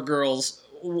Gilmore Girls,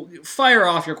 fire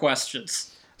off your questions.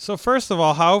 So first of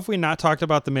all, how have we not talked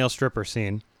about the male stripper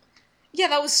scene? Yeah,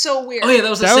 that was so weird. Oh yeah, that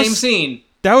was the same scene.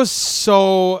 That was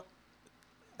so...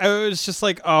 I was just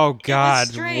like, oh god,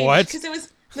 what? Because it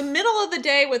was the middle of the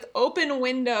day with open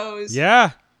windows.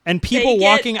 Yeah, and people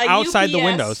walking outside the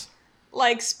windows.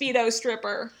 Like Speedo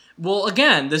stripper. Well,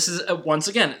 again, this is, once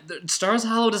again, Stars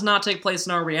Hollow does not take place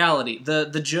in our reality.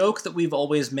 The joke that we've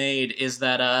always made is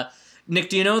that Nick,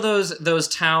 do you know those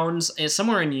towns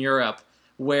somewhere in Europe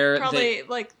where Probably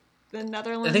like the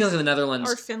Netherlands. I think it's in the Netherlands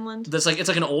or Finland. That's like it's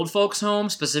like an old folks home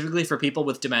specifically for people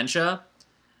with dementia.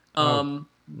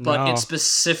 But no. it's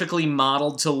specifically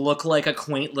modeled to look like a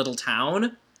quaint little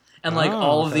town. And like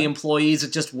all of the okay. employees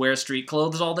just wear street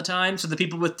clothes all the time, so the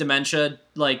people with dementia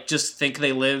like just think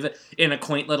they live in a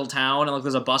quaint little town, and like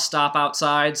there's a bus stop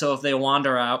outside. So if they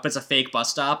wander out, but it's a fake bus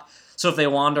stop. So if they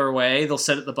wander away, they'll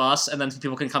sit at the bus, and then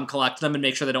people can come collect them and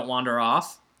make sure they don't wander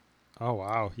off. Oh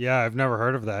wow, yeah, I've never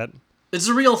heard of that. It's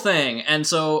a real thing, and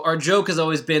so our joke has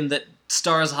always been that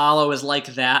Stars Hollow is like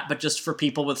that, but just for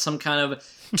people with some kind of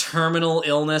terminal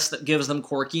illness that gives them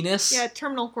quirkiness. Yeah,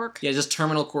 terminal quirk. Yeah, just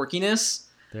terminal quirkiness.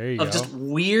 There you Of go. just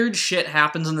weird shit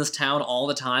happens in this town all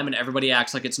the time, and everybody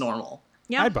acts like it's normal.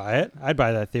 Yeah. I'd buy it. I'd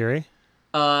buy that theory.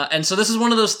 And so this is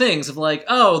one of those things of like,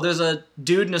 oh, there's a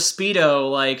dude in a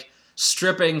Speedo, like,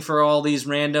 stripping for all these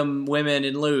random women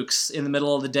in Luke's in the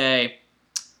middle of the day.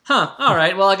 Huh,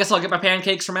 alright, well, I guess I'll get my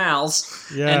pancakes from Al's.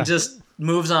 Yeah. And just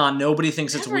moves on. Nobody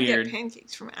thinks it's Never weird. get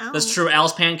pancakes from Al. That's true.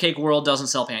 Al's Pancake World doesn't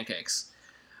sell pancakes.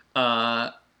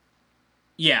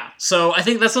 Yeah, so I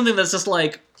think that's something that's just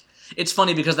like, it's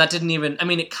funny because that didn't even, I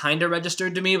mean, it kind of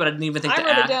registered to me, but I didn't even think to I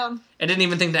wrote ask. it down. I didn't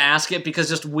even think to ask it because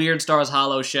just weird Stars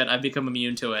Hollow shit, I've become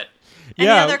immune to it. Any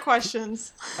Yeah. other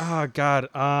questions? Oh God.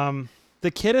 The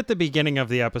kid at the beginning of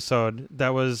the episode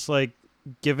that was like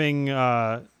giving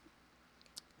what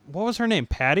was her name?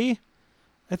 Patty,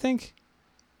 I think.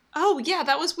 Oh, yeah,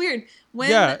 that was weird. When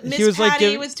Yeah, he Miss was, like,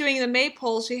 Patty giv- was doing the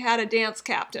maypole, she had a dance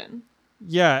captain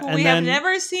Yeah, who and we then have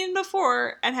never seen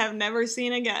before and have never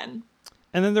seen again.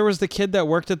 and then there was the kid that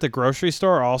worked at the grocery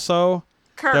store also.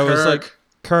 Kirk. That was Kirk. like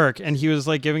Kirk, and he was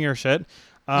like giving her shit.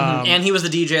 And he was the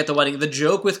DJ at the wedding. The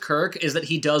joke with Kirk is that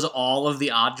he does all of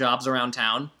the odd jobs around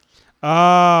town.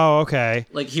 Oh, okay.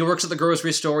 Like, he works at the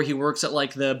grocery store, he works at,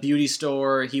 like, the beauty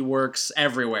store, he works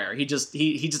everywhere. He just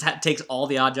takes all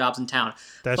the odd jobs in town.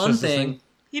 That's Fun just his thing, thing.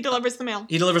 He delivers the mail.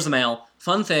 he delivers the mail.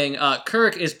 Fun thing,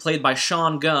 Kirk is played by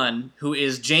Sean Gunn, who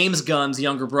is James Gunn's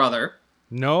younger brother.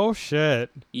 No shit.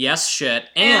 Yes, shit.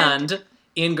 And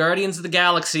in Guardians of the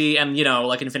Galaxy and, you know,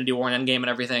 like Infinity War and Endgame and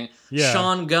everything, Yeah.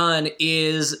 Sean Gunn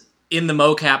is in the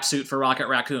mocap suit for Rocket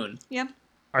Raccoon. Yeah.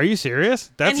 Are you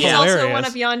serious? That's And he's hilarious. also one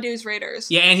of Yondu's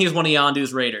raiders. Yeah, and he was one of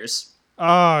Yondu's raiders.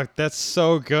 Oh, that's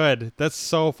so good. That's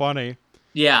so funny.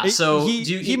 Yeah, He- so he- if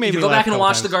he made you me go laugh back and a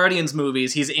watch couple the times. Guardians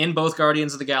movies, he's in both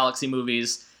Guardians of the Galaxy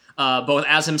movies, both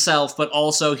as himself, but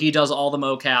also he does all the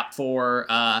mocap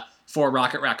for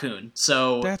Rocket Raccoon.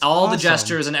 So That's all the awesome.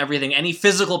 gestures and everything, any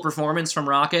physical performance from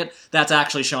Rocket, that's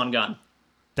actually Sean Gunn.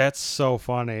 That's so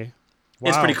funny. Wow.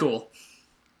 It's pretty cool.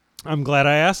 I'm glad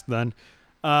I asked then.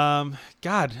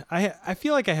 God, I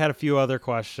feel like I had a few other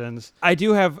questions. I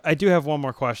do have one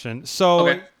more question. So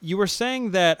Okay. you were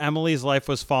saying that Emily's life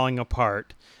was falling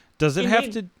apart. Does it have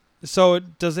Indeed. to? So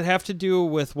does it have to do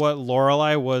with what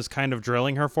Lorelai was kind of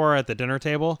drilling her for at the dinner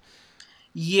table?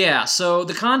 Yeah, so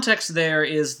the context there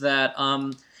is that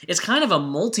it's kind of a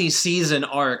multi-season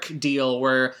arc deal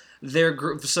where where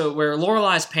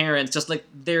Lorelai's parents just like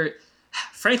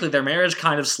frankly their marriage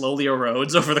kind of slowly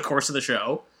erodes over the course of the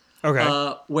show.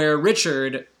 Okay. Where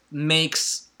Richard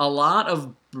makes a lot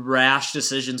of rash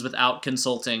decisions without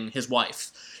consulting his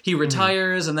wife. He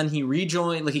retires and then he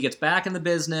he gets back in the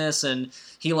business and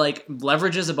he like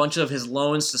leverages a bunch of his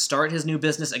loans to start his new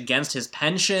business against his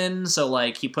pension. So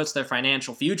like he puts their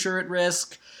financial future at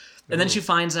risk. And then she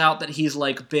finds out that he's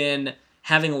like been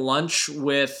having lunch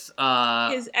with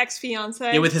His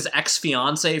ex-fiance. with his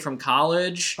ex-fiance from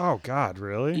college. Oh God,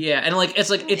 really? Yeah, and like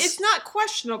It's not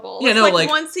questionable. Yeah, It's no, like like-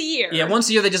 once a year. Yeah, once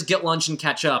a year they just get lunch and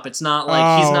catch up. It's not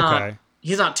like okay.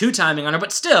 he's not two-timing on her,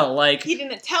 but still, like, He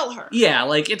didn't tell her. yeah,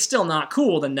 like, it's still not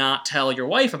cool to not tell your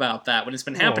wife about that when it's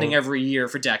been happening Oh. every year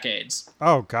for decades.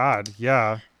 Oh God,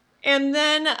 yeah. And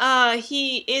then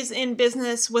he is in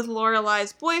business with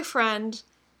Lorelai's boyfriend,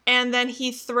 and then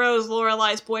he throws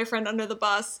Lorelai's boyfriend under the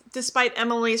bus, despite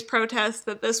Emily's protest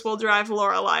that this will drive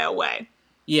Lorelai away.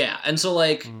 Yeah, and so,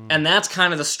 like, and that's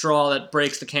kind of the straw that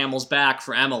breaks the camel's back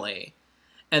for Emily.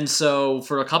 And so,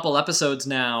 for a couple episodes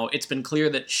now, it's been clear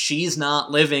that she's not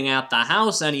living at the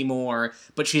house anymore,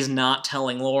 but she's not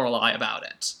telling Lorelai about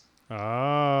it.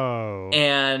 Oh.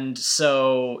 And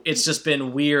so it's just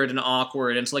been weird and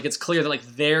awkward. And so like it's clear that like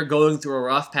they're going through a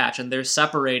rough patch and they're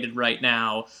separated right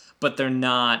now, but they're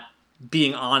not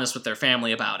being honest with their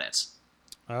family about it.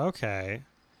 Okay.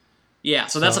 Yeah,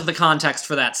 so that's like the context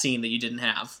for that scene that you didn't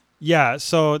have. Yeah.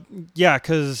 So yeah,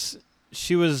 because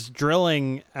she was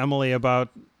drilling Emily about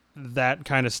that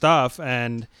kind of stuff,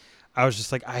 and I was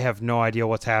just like, I have no idea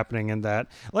what's happening in that.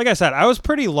 Like I said, I was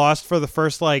pretty lost for the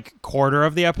first like quarter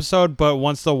of the episode, but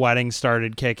once the wedding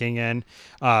started kicking in,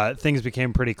 things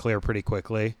became pretty clear pretty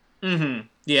quickly. Mm-hmm.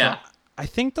 Yeah. So I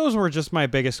think those were just my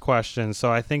biggest questions.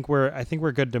 So I think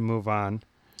we're good to move on.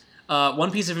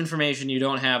 One piece of information you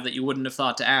don't have that you wouldn't have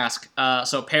thought to ask.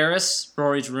 So Paris,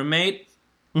 Rory's roommate,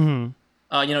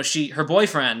 Mm-hmm. her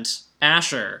boyfriend,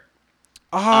 Asher,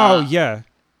 Oh, yeah.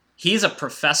 he's a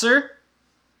professor.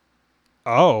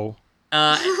 Oh.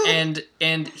 And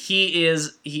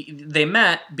they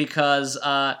met because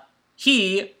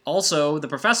he also, the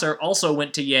professor, also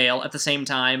went to Yale at the same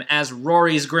time as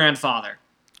Rory's grandfather.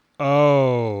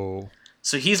 Oh.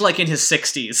 So he's like in his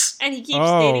 60s. And he keeps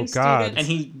Oh, dating God. students.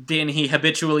 And he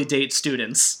habitually dates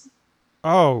students.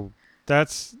 Oh,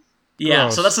 that's Yeah,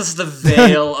 gross. so that's just the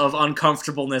veil of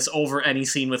uncomfortableness over any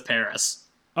scene with Paris.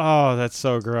 Oh, that's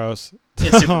so gross.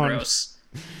 It's super gross.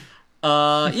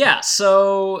 Yeah,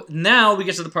 so now we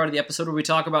get to the part of the episode where we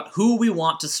talk about who we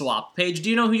want to swap. Paige, do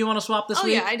you know who you want to swap this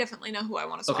week? Yeah, I definitely know who I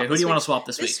want to swap. Okay, who do you want to swap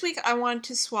this week? This week I want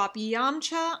to swap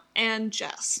Yamcha and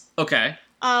Jess. Okay.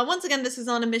 Once again, this is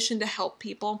on a mission to help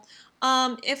people.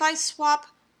 If I swap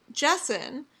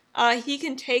Jesson, he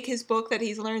can take his book that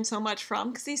he's learned so much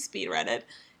from, because he speed read it,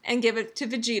 and give it to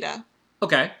Vegeta.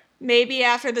 Okay. Maybe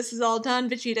after this is all done,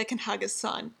 Vegeta can hug his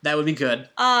son. That would be good.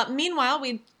 Meanwhile,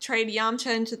 we'd trade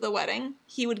Yamcha into the wedding.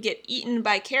 He would get eaten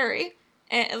by Carrie,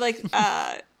 and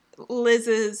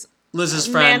Liz's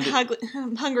friend.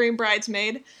 hungry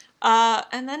bridesmaid.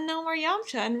 And then no more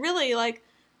Yamcha. And really,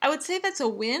 I would say that's a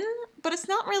win, but it's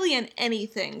not really an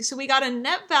anything. So we got a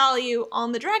net value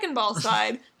on the Dragon Ball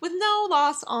side with no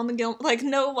loss on the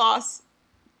no loss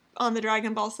on the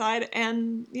Dragon Ball side,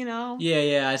 and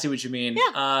Yeah, I see what you mean.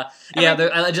 Yeah.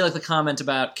 I do like the comment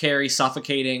about Carrie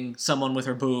suffocating someone with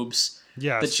her boobs.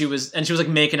 Yes. That she was like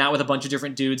making out with a bunch of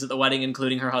different dudes at the wedding,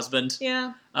 including her husband.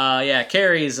 Yeah.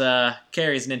 Carrie's an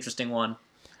interesting one.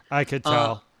 I could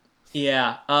tell.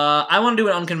 Yeah. I want to do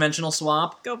an unconventional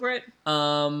swap. Go for it. I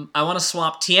want to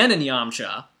swap Tien and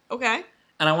Yamcha, Okay.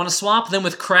 and I want to swap them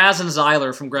with Kraz and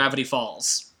Xyler from Gravity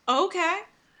Falls. Okay.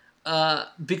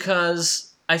 Because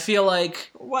I feel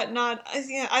like... What not?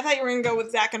 I thought you were going to go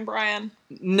with Zach and Brian.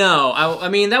 No, I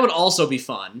mean, that would also be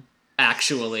fun,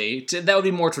 actually. That would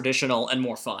be more traditional and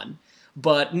more fun.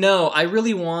 But no, I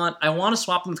want to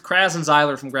swap them with Kraz and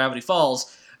Xyler from Gravity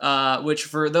Falls, which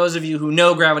for those of you who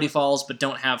know Gravity Falls but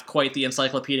don't have quite the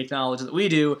encyclopedic knowledge that we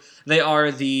do, they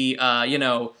are the,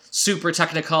 super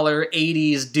Technicolor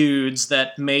 80s dudes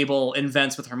that Mabel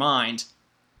invents with her mind.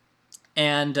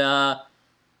 And,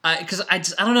 because I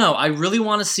don't know, I really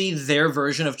want to see their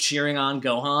version of cheering on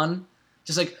Gohan.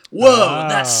 Just like, whoa,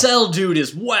 that Cell dude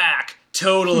is whack,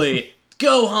 totally.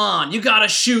 Gohan, you gotta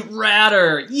shoot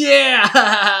Radder,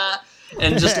 yeah!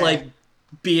 And just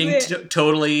being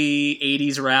totally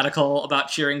 80s radical about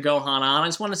cheering Gohan on. I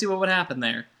just want to see what would happen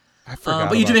there. I forgot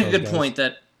but you do about make a those good guys. point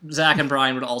that Zack and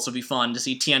Brian would also be fun to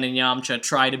see Tien and Yamcha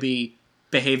try to be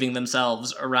behaving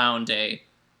themselves around a,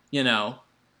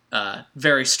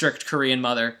 very strict Korean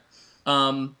mother.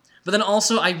 But then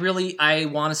also, I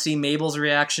want to see Mabel's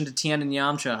reaction to Tien and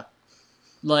Yamcha.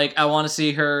 I want to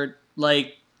see her,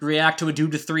 react to a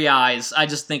dude with 3 eyes. I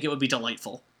just think it would be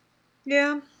delightful.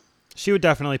 Yeah. She would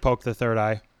definitely poke the third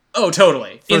eye. Oh,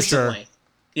 totally. For Instantly. sure.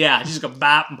 Yeah, she'd just go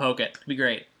bap and poke it. It'd be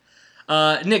great.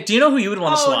 Nick, do you know who you would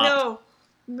want to swap? No.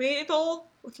 Mabel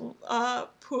with,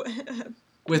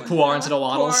 With Puar instead of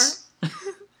Waddles?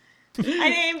 I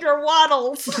named her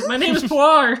Waddles. My name is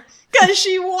Puar. Because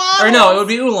she waddles. Or no, it would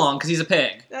be Oolong, because he's a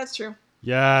pig. That's true.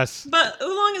 Yes. But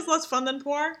Oolong is less fun than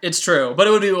Puar. It's true, but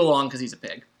it would be Oolong, because he's a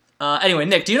pig. Anyway,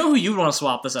 Nick, do you know who you would want to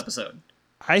swap this episode?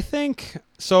 I think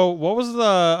so. What was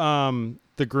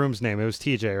the groom's name? It was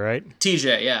TJ, right?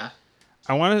 TJ, yeah.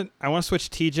 I want to switch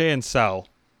TJ and Cell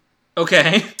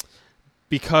Okay.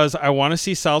 because I want to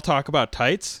see Cell talk about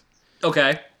tights.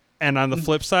 Okay. And on the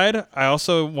flip side, I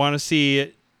also want to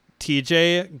see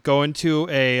TJ go into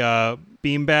a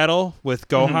beam battle with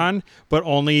Gohan, but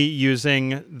only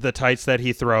using the tights that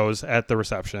he throws at the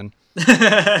reception.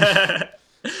 The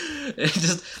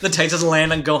tights just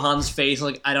land on Gohan's face,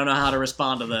 I don't know how to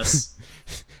respond to this.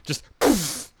 Just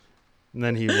poof, and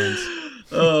then he wins.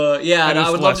 Yeah, And I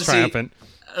it's would love less to see... triumphant.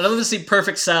 I'd love to see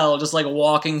Perfect Cell just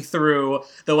walking through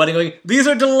the wedding going, these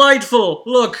are delightful!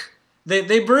 Look!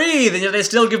 They breathe, and yet they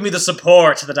still give me the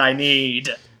support that I need.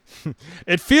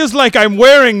 It feels like I'm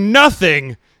wearing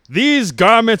nothing. These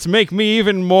garments make me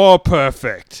even more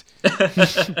perfect.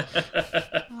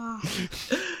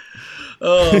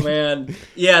 Oh, man.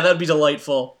 Yeah, that'd be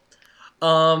delightful.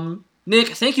 Nick,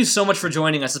 thank you so much for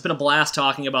joining us. It's been a blast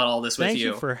talking about all this with you.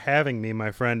 Thank you for having me,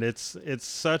 my friend. It's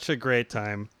such a great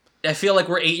time. I feel like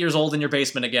we're 8 years old in your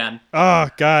basement again. Oh,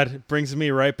 God. It brings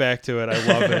me right back to it. I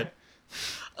love it.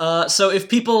 So if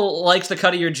people liked the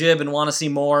cut of your jib and want to see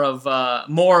more of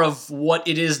what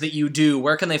it is that you do,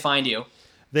 where can they find you?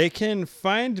 They can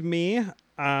find me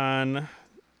on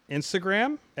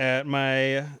Instagram at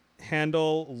my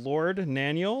handle Lord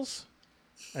Naniels.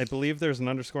 I believe there's an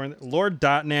underscore in there.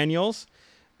 Lord.Naniels.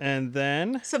 And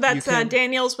then... So that's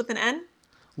Daniels with an N?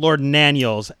 Lord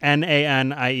Naniels.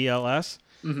 Naniels.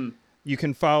 Mm-hmm. You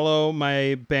can follow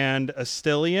my band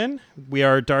Astillion. We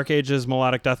are Dark Ages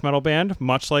melodic death metal band.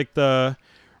 Much like the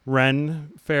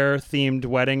Ren Fair themed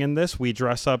wedding in this, we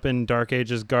dress up in Dark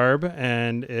Ages garb,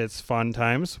 and it's fun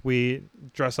times. We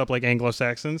dress up like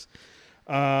Anglo-Saxons.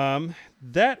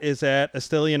 That is at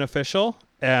Astillion Official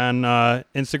and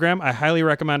Instagram. I highly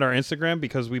recommend our Instagram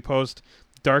because we post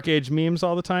Dark Age memes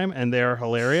all the time, and they are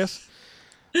hilarious.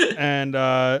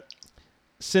 And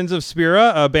Sins of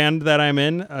Spira, a band that I'm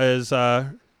in, is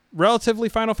relatively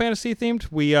Final Fantasy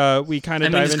themed. We kind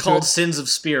of dive into it's called Sins of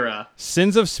Spira.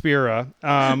 Sins of Spira.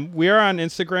 We are on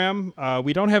Instagram.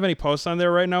 We don't have any posts on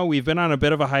there right now. We've been on a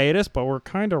bit of a hiatus, but we're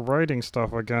kind of writing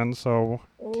stuff again, so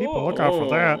keep a lookout for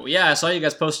that. Yeah, I saw you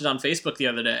guys posted on Facebook the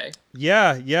other day.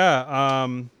 Yeah.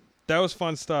 That was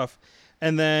fun stuff.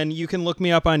 And then you can look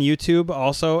me up on YouTube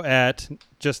also at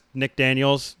just Nick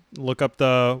Daniels. Look up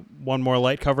the One More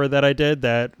Light cover that I did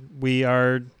that we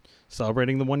are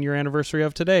celebrating the 1 year anniversary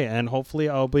of today. And hopefully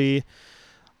I'll be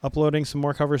uploading some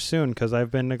more covers soon because I've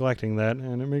been neglecting that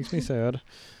and it makes me sad.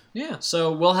 Yeah,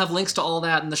 so we'll have links to all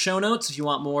that in the show notes if you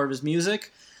want more of his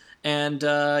music. And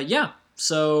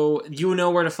so you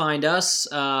know where to find us.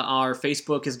 Our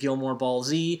Facebook is Gilmore Ball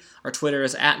Z. Our Twitter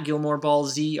is at Gilmore Ball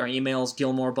Z. Our email is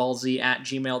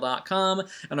gilmoreballz@gmail.com.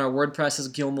 And our WordPress is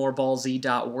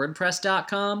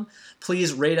gilmoreballz.wordpress.com.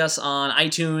 Please rate us on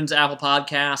iTunes, Apple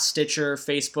Podcasts, Stitcher,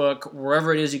 Facebook,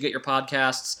 wherever it is you get your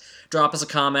podcasts. Drop us a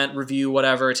comment, review,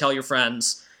 whatever. Tell your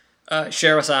friends.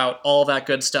 Share us out. All that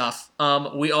good stuff.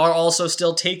 We are also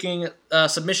still taking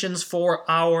submissions for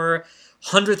our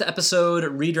 100th episode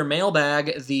reader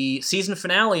mailbag. The season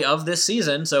finale of this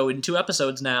season, so in 2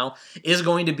 episodes now, is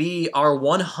going to be our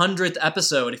 100th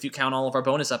episode if you count all of our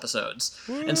bonus episodes.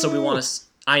 Woo! And so we want to...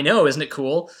 I know, isn't it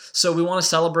cool? So we want to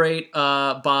celebrate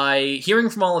by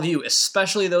hearing from all of you,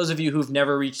 especially those of you who've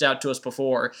never reached out to us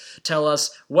before. Tell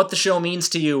us what the show means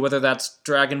to you, whether that's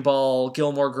Dragon Ball,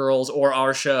 Gilmore Girls, or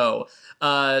our show.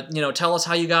 Tell us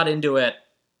how you got into it.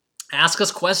 Ask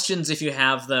us questions if you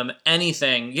have them.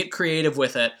 Anything. Get creative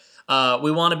with it.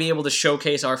 We want to be able to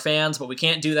showcase our fans, but we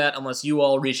can't do that unless you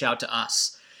all reach out to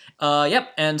us.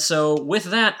 And so with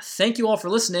that, thank you all for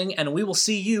listening, and we will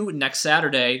see you next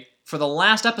Saturday for the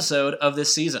last episode of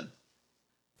this season.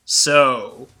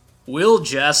 So, will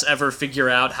Jess ever figure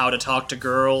out how to talk to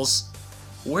girls?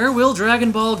 Where will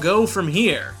Dragon Ball go from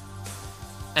here?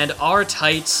 And are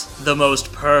tights the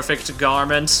most perfect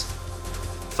garment?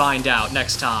 Find out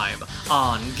next time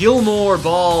on Gilmore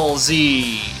Ball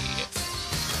Z.